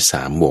ยู่แค่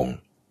3วง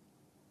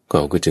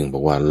ก็จึงบอ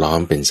กว่าล้อ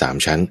มเป็น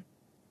3ชั้น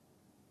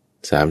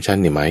3ชั้น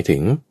นี่หมายถึ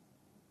ง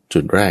จุ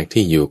ดแรก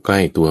ที่อยู่ใกล้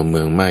ตัวเมื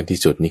องมากที่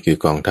สุดนี่คือ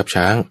กองทัพ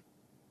ช้าง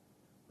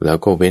แล้ว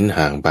ก็เว้น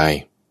ห่างไป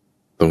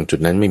ตรงจุด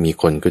นั้นไม่มี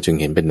คนก็จึง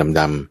เห็นเป็น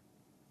ด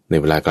ำๆใน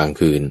เวลากลาง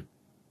คืน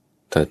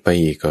ถัดไป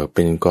อีกก็เ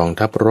ป็นกอง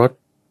ทัพรถ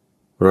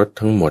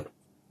ทั้งหมด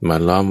มา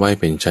ล้อมไว้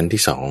เป็นชั้น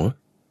ที่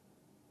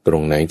2ตร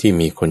งไหนที่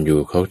มีคนอยู่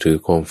เขาถือ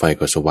โคมไฟ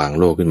ก็สว่าง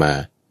โลกขึ้นมา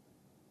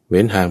เ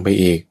ว้นห่างไป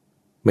อีก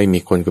ไม่มี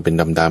คนก็เป็น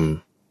ด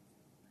ำ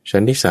ๆชั้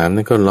นที่3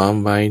นั้นก็ล้อม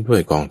ไว้ด้ว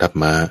ยกองทัพ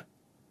ม้า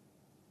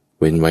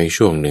เว้นไว้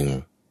ช่วงหนึ่ง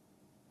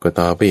ก็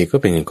ต่อไปอีกก็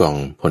เป็นกอง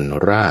พล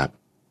ราบ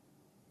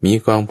มี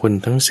กองพล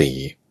ทั้ง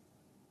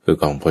4คือ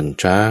กองพล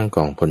ช้างก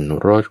องพล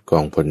รถกอ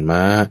งพล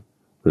ม้า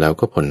แล้ว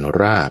ก็พล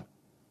ราบ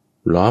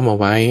ล้อมเอา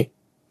ไว้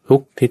ทุ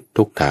กทิศ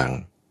ทุกทาง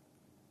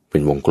เป็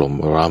นวงกลม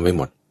ล้อมไว้ห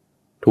มด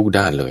ทุก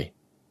ด้านเลย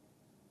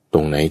ต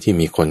รงไหนที่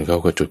มีคนเขา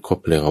ก็จุดคบ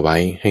เพลิงเอาไว้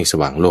ให้ส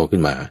ว่างโลกขึ้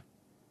นมา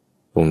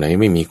ตรงไหน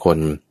ไม่มีคน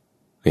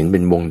เห็นเป็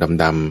นวง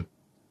ด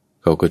ำ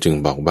ๆเขาก็จึง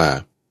บอกว่า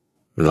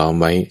ล้อม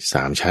ไว้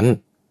3ชั้น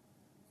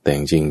แต่จ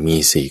ริงมี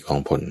4กอง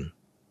พล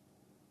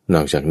น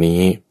อกจากนี้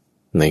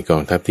ในกอ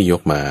งทัพที่ย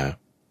กมา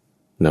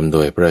นำโด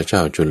ยพระเจ้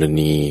าจุล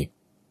นี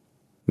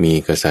มี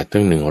กษัตริย์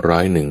ทั้ง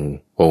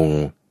101อง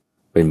ค์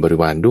เป็นบริ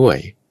วารด้วย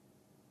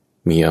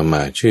มีอม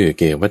าตย์ชื่อ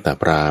เกวัตต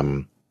พราหมณ์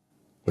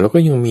แล้วก็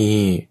ยังมี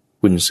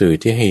กุนซือ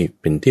ที่ให้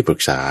เป็นที่ปรึ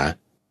กษา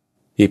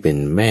ที่เป็น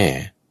แม่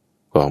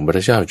ของพร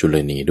ะเจ้าจุล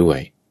นีด้วย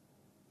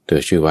เธ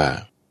อชื่อว่า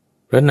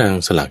พระนาง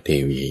สลักเท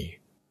วี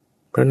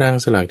พระนาง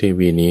สลักเท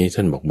วีนี้ท่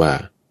านบอกว่า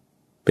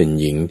เป็น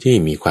หญิงที่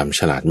มีความฉ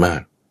ลาดมา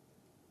ก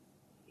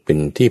เป็น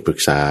ที่ปรึก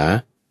ษา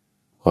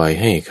คอย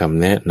ให้ค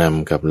ำแนะน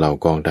ำกับเหล่า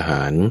กองทห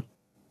าร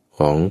ข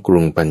องกรุ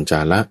งปัญจ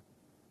าละ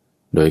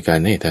โดยการ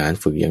ให้ทหาร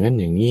ฝึกอย่างนั้น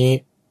อย่างนี้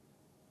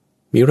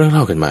มีเรื่องเ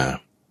ล่ากันมา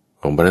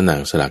ของพระนาง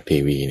สลักเท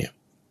วีเนี่ย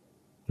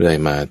เลย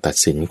มาตัด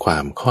สินควา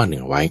มข้อห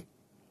นึ่งไว้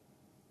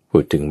พู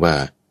ดถึงว่า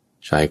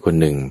ชายคน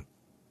หนึ่ง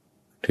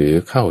ถือ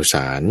ข้าวส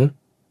าร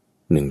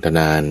1 ธน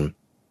าน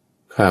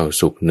ข้าว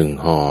สุก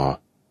1 ห่อ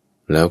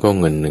แล้วก็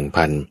เงิน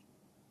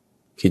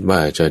1,000คิดว่า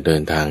จะเดิ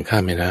นทางข้า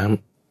มแม่น้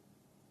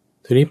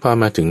ำทีนี้พอ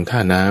มาถึงท่า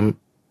น้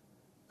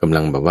ำกำ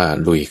ลังแบบว่า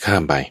ลุยข้า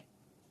มไป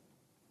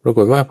ปราก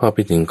ฏว่าพอไป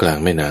ถึงกลาง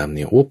แม่น้ำเ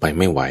นี่ยไป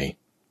ไม่ไหว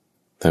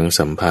ทั้ง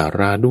สัมภาร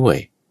ะด้วย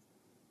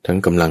ทั้ง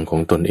กำลังขอ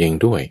งตนเอง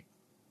ด้วย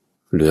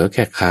เหลือแ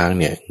ค่คาง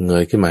เนี่ยเง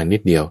ยขึ้นมานิ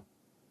ดเดียว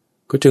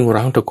ก็จึง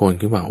ร้องตะโกน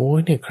ขึ้นว่าโอ้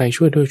ยเนี่ยใคร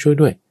ช่วยด้วยช่วย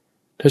ด้วย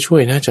ถ้าช่ว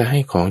ยนะจะให้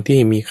ของที่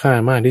มีค่า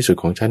มากที่สุด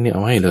ของฉันเนี่ยเอ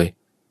าให้เลย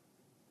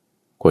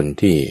คน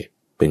ที่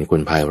เป็นค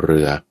นพายเ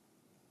รือ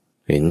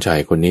เห็นชาย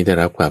คนนี้ได้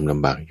รับความล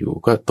ำบากอยู่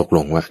ก็ตกล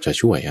งว่าจะ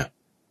ช่วย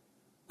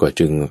ก็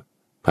จึง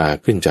พา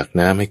ขึ้นจาก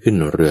น้ำให้ขึ้น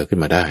เรือขึ้น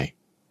มาได้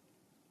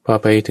พอ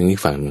ไปถึงอี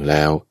กฝั่งหนึ่งแ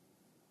ล้ว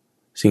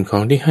สิ่งขอ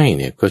งที่ให้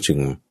เนี่ยก็จึง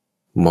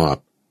มอบ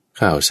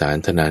ข้าวสาร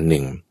ธนาห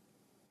นึ่ง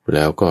แ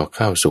ล้วก็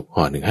ข้าวสุก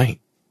ห่อหนึ่งให้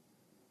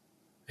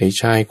ไอ้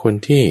ชายคน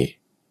ที่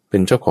เป็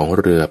นเจ้าของ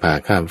เรือพา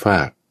ข้ามฟา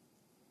ก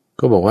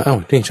ก็บอกว่าเอ้า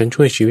ที่ฉัน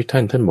ช่วยชีวิตท่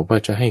านบอกว่า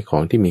จะให้ขอ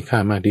งที่มีค่า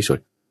มากที่สุด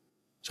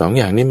2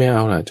 อย่างนี้ไม่เอ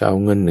าล่ะจะเอา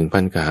เงิน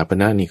 1,000 กหาป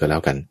ณะนี่ก็แล้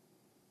วกัน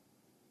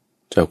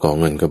เจ้าของ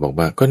เงินก็บอก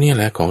ว่าก็เนี่ยแ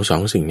หละของ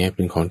2 สิ่งนี้เ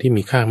ป็นของที่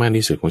มีค่ามาก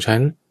ที่สุดของฉั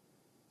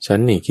น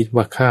นี่คิด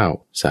ว่าข้าว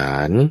สา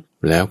ร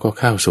แล้วก็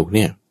ข้าวสุกเ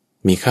นี่ย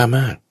มีค่าม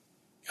าก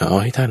เอา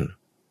ให้ท่าน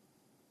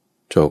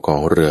เจ้าขอ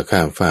งเรือข้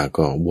ามฟาก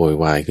ก็โวย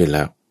วายขึ้นแ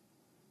ล้ว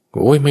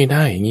โอ้ยไม่ไ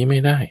ด้อย่างนี้ไม่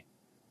ได้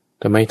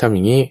ทำไมทำอ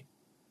ย่างนี้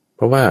เพ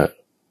ราะว่า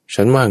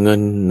ฉันว่าเงิน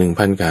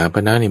 1,000 กหาป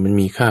ณะนี่มัน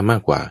มีค่ามา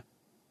กกว่า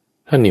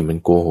ท่านนี่มัน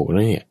โกหกน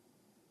ะเนี่ย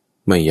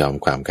ไม่ยอม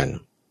ความกัน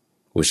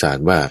อุตส่า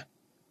ห์ว่า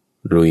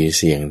ลุยเ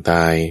สี่ยงต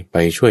ายไป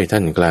ช่วยท่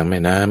านกลางแม่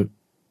น้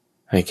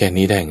ำให้แค่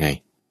นี้ได้ไง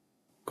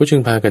ก็จึง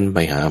พากันไป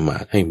หาอามา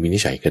ตย์ให้วินิ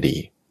จฉัยคดี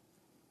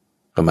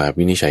อามาตย์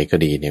วินิจฉัยค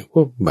ดีเนี่ยก็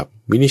แบบ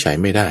วินิจฉัย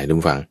ไม่ได้ลุ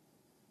งฟัง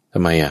ทำ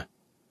ไม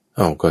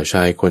ก็ช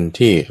ายคน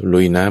ที่ลุ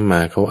ยน้ำม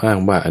าเขาอ้าง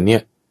ว่าอันเนี้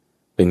ย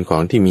เป็นขอ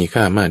งที่มี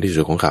ค่ามากที่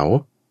สุดของเขา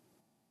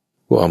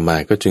ผู้อามา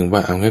ตย์ก็จึงว่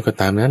าเอางั้นก็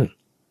ตามนั้น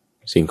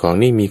สิ่งของ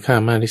นี่มีค่า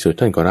มากที่สุด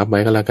ท่านก็รับไว้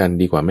ก็แล้วกัน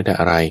ดีกว่าไม่ได้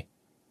อะไร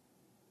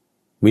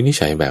วินิจ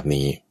ฉัยแบบ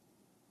นี้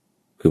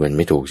คือมันไ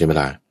ม่ถูกใช่ไหม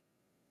ล่ะ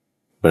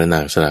พระนา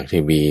งสลักเท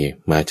วี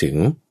มาถึง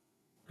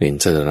เห็น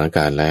สถานก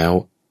ารณ์แล้ว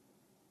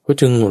ก็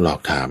จึงหลอก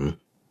ถาม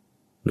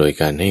โดย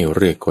การให้เ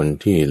รียกคน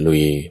ที่ลุ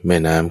ยแม่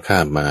น้ำข้า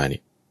มมาเนี่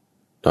ย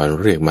ตอน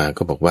เรียกมา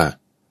ก็บอกว่า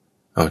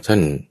เอาท่า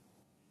น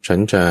ฉัน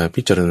จะ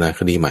พิจารณาค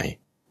ดีใหม่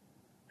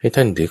ให้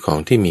ท่านถือของ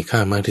ที่มีค่า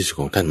มากที่สุด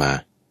ของท่านมา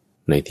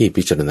ในที่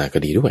พิจารณาค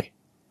ดีด้วย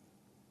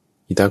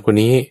อิตาคน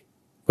นี้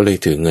ก็เลย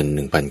ถือเงิน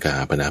 1,000 กห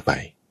าปณะไป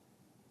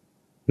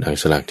นาง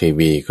สลักเท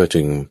วีก็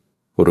จึง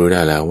รู้ไ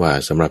ด้แล้วว่า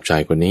สำหรับชา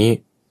ยคนนี้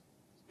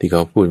ที่เข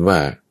าพูดว่า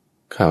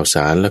ข้าวส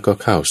ารแล้วก็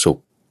ข้าวสุก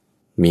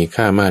มี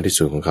ค่ามากที่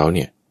สุดของเขาเ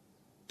นี่ย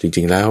จ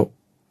ริงๆแล้ว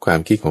ความ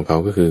คิดของเขา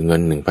ก็คือเงิ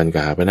น 1,000 ก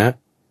หาปณะ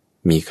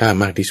มีค่า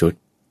มากที่สุด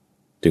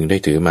จึงได้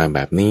ถือมาแบ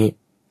บนี้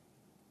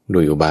โด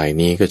ยอุบาย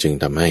นี้ก็จึง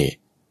ทำให้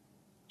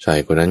ชาย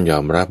คนนั้นยอ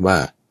มรับว่า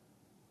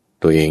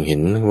ตัวเองเห็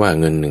นว่า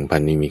เงิน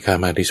 1,000 นี้มีค่า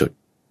มากที่สุด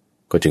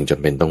ก็จึงจ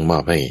ำเป็นต้องมอ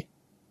บให้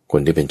คน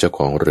ที่เป็นเจ้าข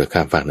องเรือข้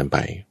ามฟากนั้นไป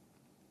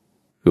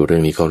ดูเรื่อ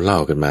งนี้เขาเล่า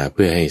กันมาเ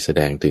พื่อให้แส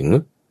ดงถึง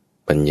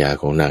ปัญญา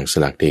ของนางส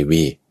ลักเท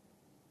วี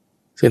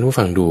เส้นผู้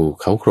ฟังดู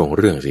เขาโครง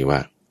เรื่องสิว่า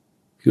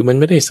คือมัน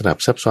ไม่ได้สลับ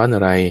ซับซ้อนอ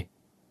ะไร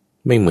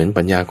ไม่เหมือน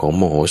ปัญญาของโ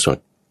มโหสถ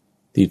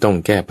ที่ต้อง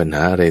แก้ปัญห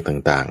าอะไร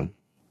ต่าง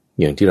ๆ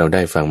อย่างที่เราไ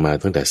ด้ฟังมา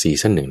ตั้งแต่ซี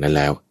ซั่น 1นั้น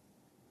แล้ว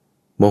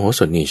โมโหส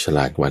ถนี่ฉล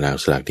าดกว่านาง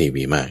สลักเท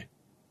วีมาก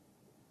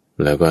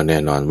แล้วก็แน่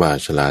นอนว่า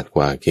ฉลาดก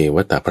ว่าเก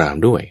วัตตพราหม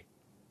ณ์ด้วย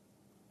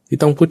ที่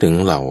ต้องพูดถึง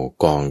เหล่า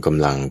กองก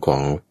ำลังขอ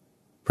ง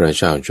พระ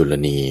เจ้าจุล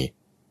นี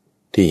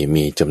ที่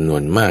มีจำนว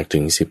นมากถึ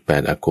ง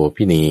18อโค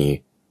พินี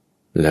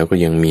แล้วก็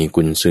ยังมี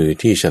กุนซือ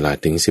ที่ฉลาด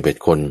ถึง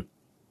11คน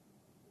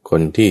ค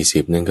นที่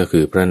10นั่นก็คื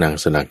อพระนาง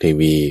สลักเท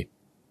วี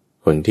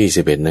คนที่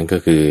11นั่นก็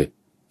คือ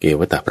เก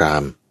วัตตพราห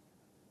มณ์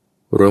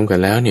รวมกัน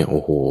แล้วเนี่ยโ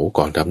อ้โหก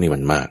องทัพนี่มั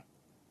นมาก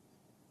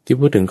ที่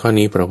พูดถึงข้อ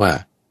นี้เพราะว่า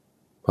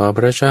พอพ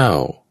ระเจ้า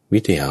วิ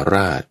เทหร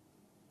าช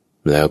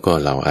แล้วก็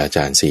เหล่าอาจ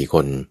ารย์4ค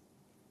น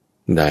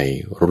ได้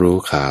รู้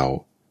ข่าว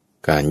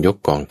การยก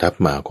กองทัพ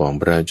มาของ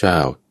พระเจ้า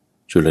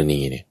จุล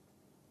นีเนี่ย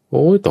โ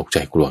อ้ยตกใจ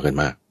กลัวกัน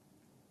มาก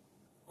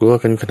กลัว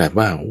กันขนาด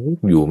ว่า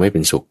อยู่ไม่เป็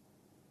นสุข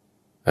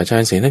อาจา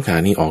รย์เสนาขา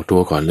นี่ออกตั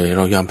วก่อนเลยเ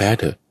รายอมแพ้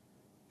เถอะ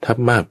ทัพ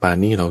มากปาน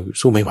นี้เรา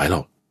สู้ไม่ไหวหร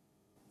อก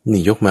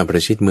นี่ยกมาปร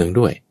ะชิดเมือง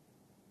ด้วย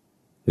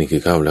นี่คื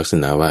อเข้าลักษ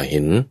ณะว่าเห็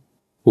น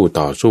ผู้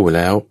ต่อสู้แ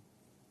ล้ว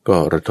ก็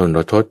ระทน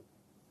ระทด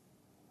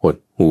หด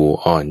หู่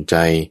อ่อนใจ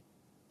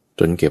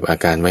จนเก็บอา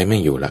การไว้ไม่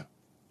อยู่ละ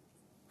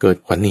เกิด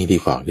ขวัญนี้ที่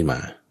ฟองขึ้นมา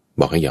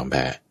บอกให้ยอมแ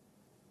พ้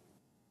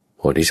โ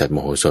พธิสัตว์โม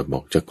โหสถบ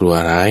อกจะกลัว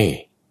อะไร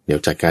เดี๋ยว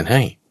จัดการใ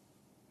ห้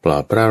ปลอ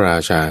บพระรา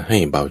ชาให้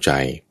เบาใจ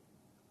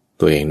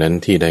ตัวเองนั้น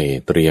ที่ได้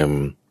เตรียม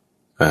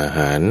อาห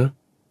าร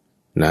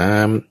น้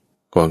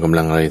ำกองกำ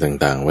ลังอะไร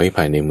ต่างๆไว้ภ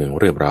ายในเมือง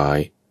เรียบร้อย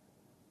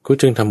ก็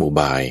จึงทำอุ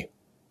บาย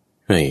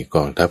ให้ก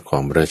องทัพขอ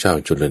งพระเจ้า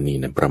จุลนี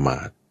นั้นประมา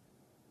ท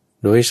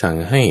โดยสั่ง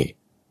ให้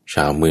ช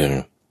าวเมือง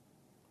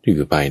ที่อ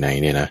ยู่ภายใน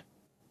เนี่ยนะ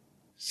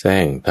แซ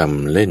งท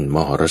ำเล่นม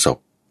หรสพ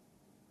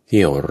เ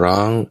ที่ยวร้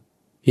อง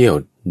เที่ยว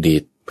ดี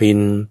ดพิณ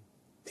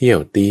เที่ยว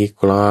ตี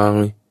กลอง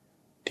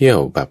เที่ยว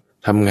แบบ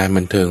ทำงาน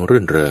บันเทิง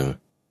รื่นเริง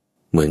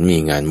เหมือนมี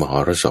งานมห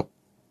รสพ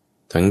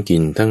ทั้งกิ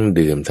นทั้ง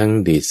ดื่มทั้ง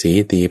ดีดสี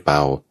ตีเป่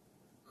า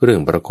เรื่อ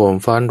งประโคม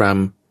ฟ้อนร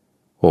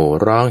ำโห่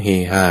ร้องเฮ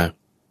ฮา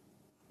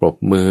ปรบ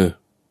มือ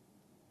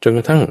จนก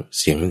ระทั่งเ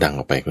สียงดังอ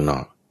อกไปข้างนอ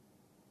ก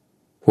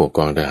พวกก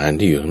องทหาร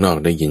ที่อยู่ข้างนอก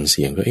ได้ยินเ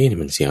สียงก็นี่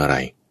มันเสียงอะไร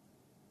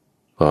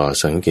พอ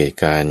สังเกต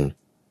การ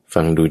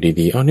ฟังดู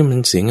ดีๆนี่มัน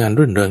เสียงงาน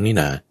รื่นเริงนี่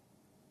นะ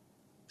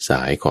ส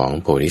ายของ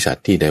โพธิสัต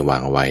ว์ที่ได้วา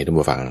งไว้ท่าน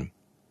ผู้ฟัง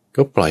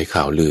ก็ปล่อย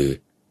ข่าวลือ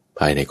ภ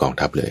ายในกอง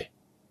ทัพเลย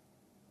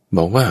บ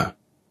อกว่า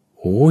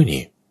โอ้ย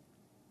นี่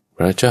พ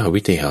ระเจ้า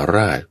วิเทหร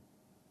าช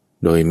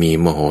โดยมี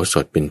มโหส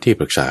ถเป็นที่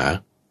ปรึกษา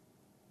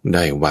ไ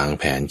ด้วาง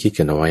แผนคิด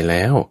กันเอาไว้แ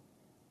ล้ว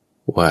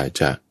ว่า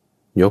จะ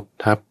ยก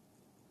ทัพ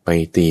ไป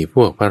ตีพ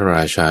วกพระร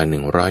าชา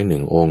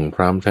101 องค์พ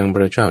ร้อมทั้งพ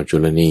ระเจ้าจุ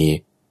ลนี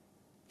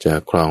จะ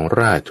ครองร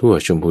าชย์ทั่ว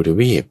ชมพูท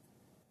วีป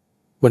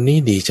วันนี้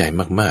ดีใจ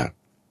มาก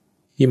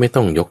ๆที่ไม่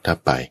ต้องยกทัพ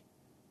ไป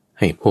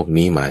ให้พวก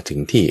นี้มาถึง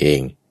ที่เอ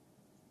ง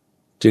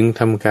จึง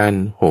ทำการ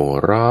โห่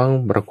ร้อง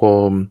ประโค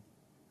ม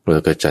แล้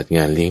วก็จัดง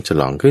านเลี้ยงฉ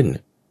ลองขึ้น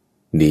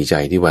ดีใจ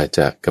ที่ว่าจ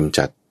ะกำ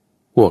จัด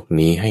พวก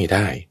นี้ให้ไ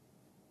ด้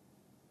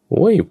โ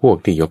อ้ยพวก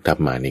ที่ยกทัพ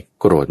มานี่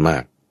โกรธมา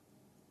ก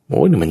โ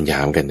อ้ยมันย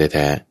ามกันแ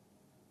ท้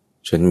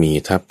ๆฉันมี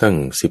ทัพตั้ง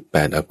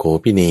18อโค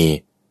พินี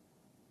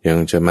ยัง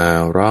จะมา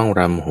ร้อง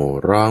รำโห่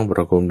ร้องปร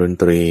ะโคมดน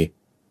ตรี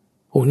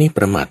พวกนี้ป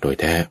ระมาทโดย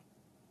แท้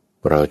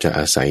เราจะอ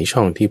าศัยช่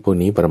องที่พวก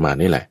นี้ประมาท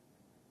นี่แหละ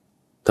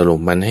ถล่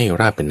มมันให้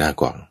ราบเป็นหน้า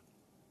กล่อง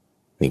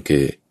นี่คื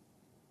อ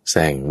แซ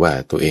งว่า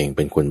ตัวเองเ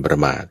ป็นคนประ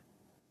มาท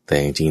แต่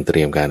จริงๆเต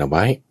รียมการเอาไ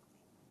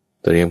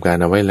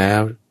ว้แล้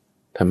ว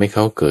ทำให้เข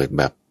าเกิด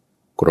แบบ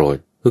โกรธ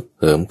ฮึก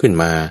เหิมขึ้น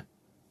มา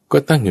ก็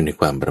ตั้งอยู่ใน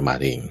ความประมาท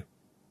เอง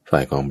ฝ่า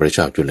ยของพระเ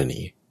จ้าจุล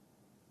นี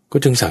ก็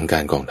จึงสั่งกา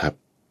รกองทัพ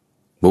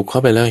บุกเข้า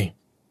ไปเลย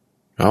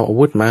เอาอา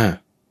วุธมา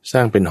สร้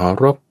างเป็นหอ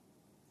รบ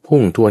พุ่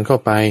งทวนเข้า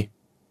ไป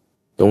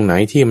ตรงไหน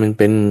ที่มัน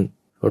เป็น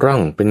ร่อ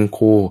งเป็น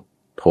คู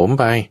โถม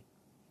ไป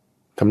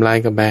ทำลาย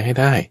กระแบงให้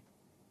ได้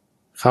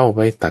เข้าไป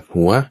ตัด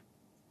หัว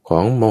ขอ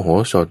งโมโห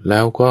สถแล้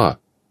วก็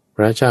พ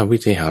ระเจ้าวิ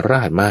เทหร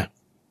าชมา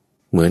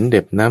เหมือนเ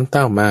ด็บน้ำเ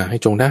ต้ามาให้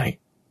จงได้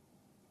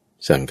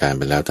สั่งการไ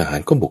ปแล้วทหาร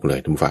ก็บุกเลย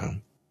ทุกฝั่ง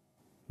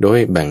โดย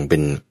แบ่งเป็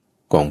น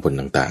กองพล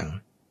ต่าง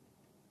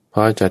ๆพ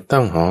อจะ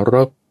ตั้งหอร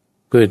บ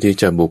เพื่อที่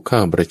จะบุกเข้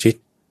าประชิด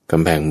ก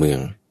ำแพงเมือง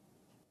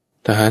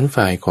ทหาร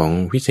ฝ่ายของ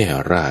วิเทห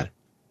ราช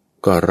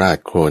ก็ราด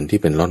โคลนที่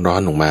เป็นร้อ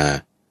นๆลงมา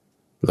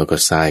แล้วก็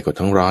ทรายก็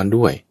ทั้งร้อน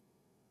ด้วย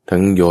ทั้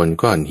งโยน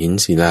ก้อนหิน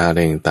ศิลาอะไร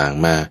ต่าง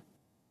ๆมา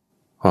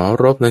หอ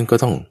รบนั้นก็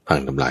ต้องพัง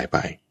ทำลายไป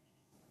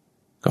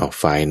ก็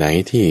ฝ่ายไหน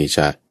ที่จ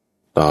ะ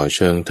ต่อเ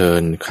ชิงเทิ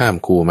นข้าม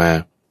คูมา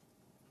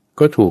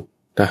ก็ถูก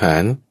ทหา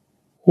ร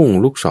พุ่ง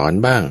ลูกศร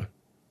บ้าง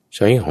ใ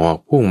ช้หอก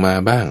พุ่งมา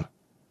บ้าง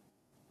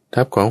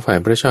ทัพของฝ่าย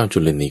พระเจ้าจุ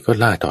ลนีก็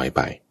ล่าถอยไ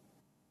ป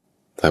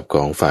ทัพข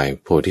องฝ่าย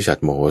โพธิสัต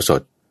ว์โมโหส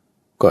ถ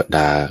ก็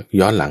ด่า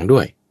ย้อนหลังด้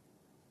วย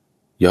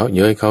เยาะเ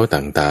ย้ยเขา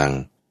ต่าง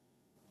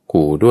ๆ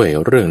ขู่ด้วย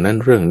เรื่องนั้น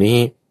เรื่องนี้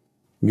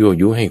ยั่ว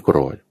ยุให้โกร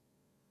ธ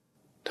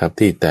ทัพ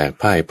ที่แตก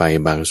พ่ายไป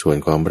บางส่วน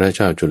ของพระเ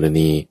จ้าจุล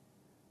นี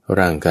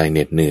ร่างกายเห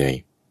น็ดเหนื่อย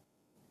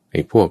ไ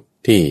อ้พวก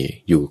ที่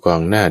อยู่กอ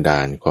งหน้าด่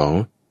านของ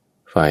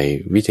ฝ่าย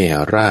วิเทห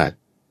ราช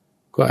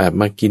ก็แอบ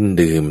มากิน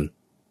ดื่ม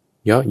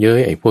เยาะเย้ย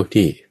ไอ้พวก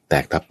ที่แต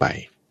กทัพไป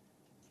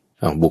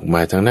บุกม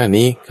าทางด้าน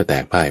นี้ก็แต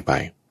กพ่ายไป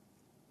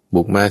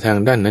บุกมาทาง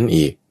ด้านนั้น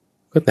อีก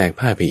ก็แตก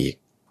พ่ายไปอีก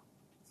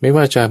ไม่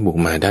ว่าจะบุก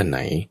มาด้านไหน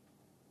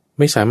ไ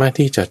ม่สามารถ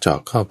ที่จะเจาะ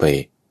เข้าไป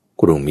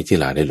กรุงมิถิ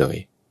ลาได้เลย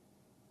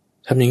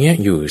ทำอย่างเงี้ย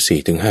อ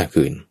ยู่ 4-5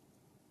 คืน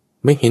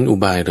ไม่เห็นอุ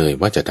บายเลย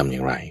ว่าจะทำอย่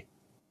างไร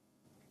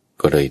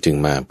ก็เลยจึง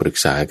มาปรึก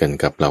ษากัน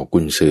กับเหล่ากุ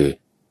นซือ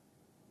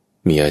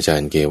มีอาจา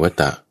รย์เกวัต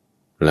ตะ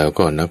แล้ว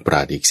ก็นักปร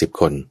าชญ์อีก10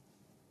 คน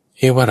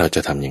ว่าเราจ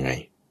ะทำยังไง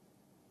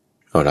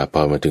เอาล่ะพ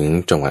อมาถึง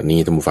จังหวะนี้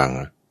ท่านผู้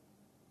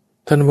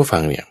ฟั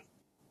งเนี่ย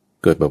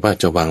เกิดแบบว่า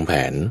จะวางแผ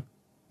น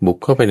บุก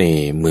เข้าไปใน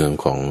เมือง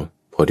ของ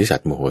โพธิสัต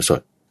ว์โมโหส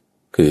ถ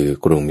คือ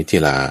กรุงมิถิ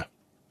ลา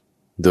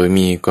โดย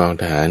มีกอง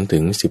ทหารถึ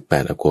ง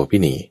18อโคพิ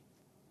นี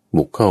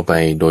บุกเข้าไป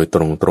โดยต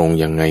รง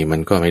ๆยังไงมั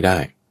นก็ไม่ได้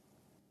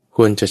ค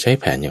วรจะใช้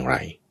แผนอย่างไร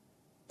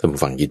ท่านผู้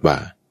ฟังคิดว่า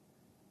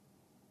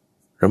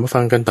เรามาฟั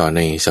งกันต่อใ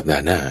นสัปดา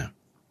ห์หน้า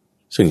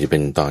ซึ่งจะเป็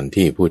นตอน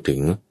ที่พูดถึ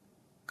ง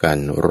การ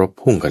รบ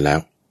พุ่งกันแล้ว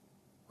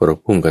รบ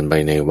พุ่งกันไป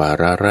ในวา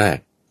ระแรก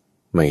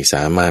ไม่ส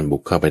ามารถบุ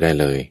กเข้าไปได้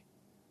เลย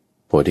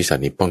โพธิสัต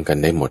ว์นี้ป้องกัน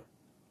ได้หมด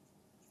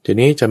ที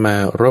นี้จะมา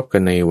รบกั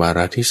นในวาร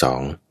ะที่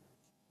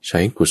2ใช้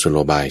กุศโล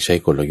บายใช้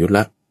กลยุทธ์ล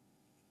ะ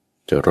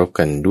จะรบ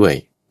กันด้วย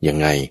ยัง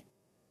ไง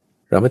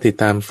เรามาติด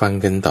ตามฟัง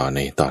กันต่อใน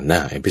ตอนหน้า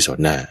เอพิโซด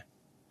หน้า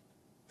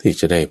ที่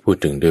จะได้พูด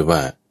ถึงด้วยว่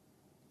า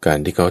การ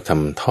ที่เขาท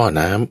ำท่อ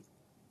น้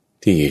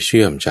ำที่เ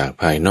ชื่อมจาก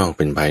ภายนอกเ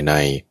ป็นภายใน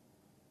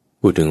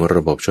พูดถึงร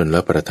ะบบชล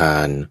ประทา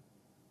น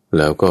แ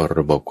ล้วก็ร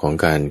ะบบของ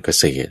การเก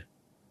ษตร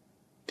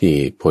ที่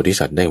โพธิ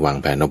สัตว์ได้วาง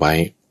แผนเอาไว้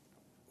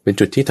เป็น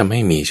จุดที่ทำให้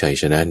มีชัย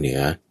ชนะเหนือ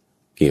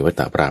เกวัต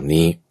ตปราบ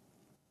นี้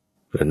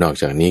และนอก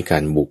จากนี้กา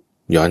รบุก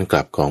ย้อนก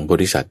ลับของโพ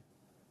ธิสัตว์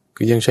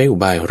ก็ยังใช้อุ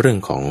บายเรื่อง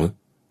ของ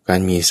การ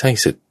มีไส้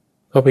ศึก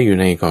เข้าไปอยู่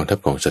ในกองทัพ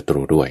ของศัต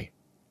รูด้วย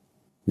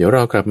เดี๋ยวเร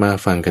ากลับมา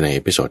ฟังกันในเอ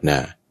พิโซดหน้า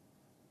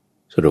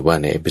สรุปว่า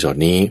ในเอพิโซด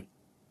นี้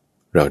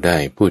เราได้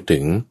พูดถึ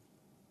ง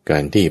กา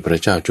รที่พระ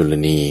เจ้าจุล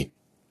นี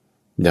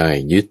ได้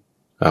ยึด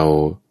เอา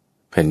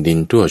แผ่นดิน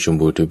ทั่วชม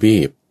พูทวี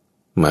ป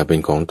มาเป็น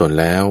ของตน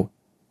แล้ว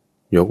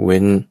ยกเ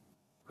ว้น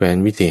แคว้น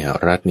วิเทห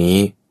รัฐนี้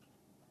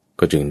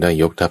ก็จึงได้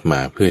ยกทัพมา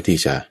เพื่อที่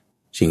จะ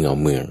ชิงเอา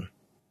เมือง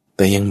แ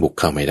ต่ยังบุก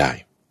เข้าไม่ได้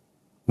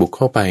บุกเ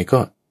ข้าไปก็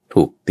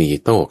ถูกตี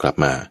โต้กลับ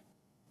มา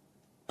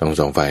ทั้ง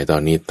สองฝ่ายตอ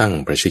นนี้ตั้ง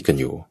ประชิดกัน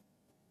อยู่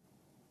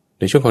ใ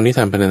นช่วงของนิท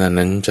านพรรณนา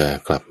นั้นจะ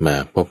กลับมา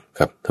พบ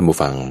กับท่านผู้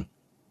ฟัง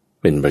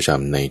เป็นประจ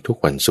ำในทุก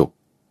วันศุกร์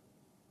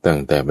ตั้ง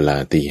แต่เวลา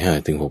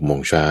 5:00 ถึง 6:00 น.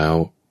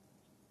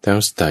ทั้ง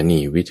สถานี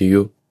วิท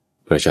ยุ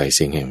กระจายเ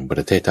สียงแห่งปร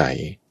ะเทศไทย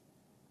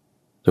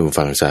ท่านผู้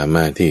ฟังสาม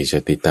ารถที่จะ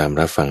ติดตาม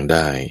รับฟังไ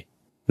ด้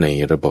ใน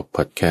ระบบพ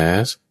อดแคส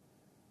ต์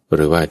ห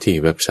รือว่าที่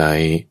เว็บไซ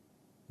ต์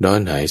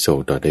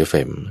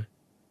donhaiso.fm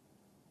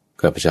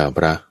ข้าพเจ้าพ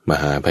ระม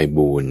หาไพ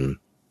บูลย์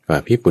อา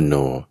ภิปุณโญ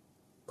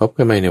พบ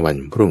กันใหม่ในวัน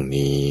พรุ่ง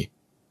นี้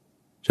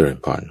เจริญ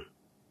พร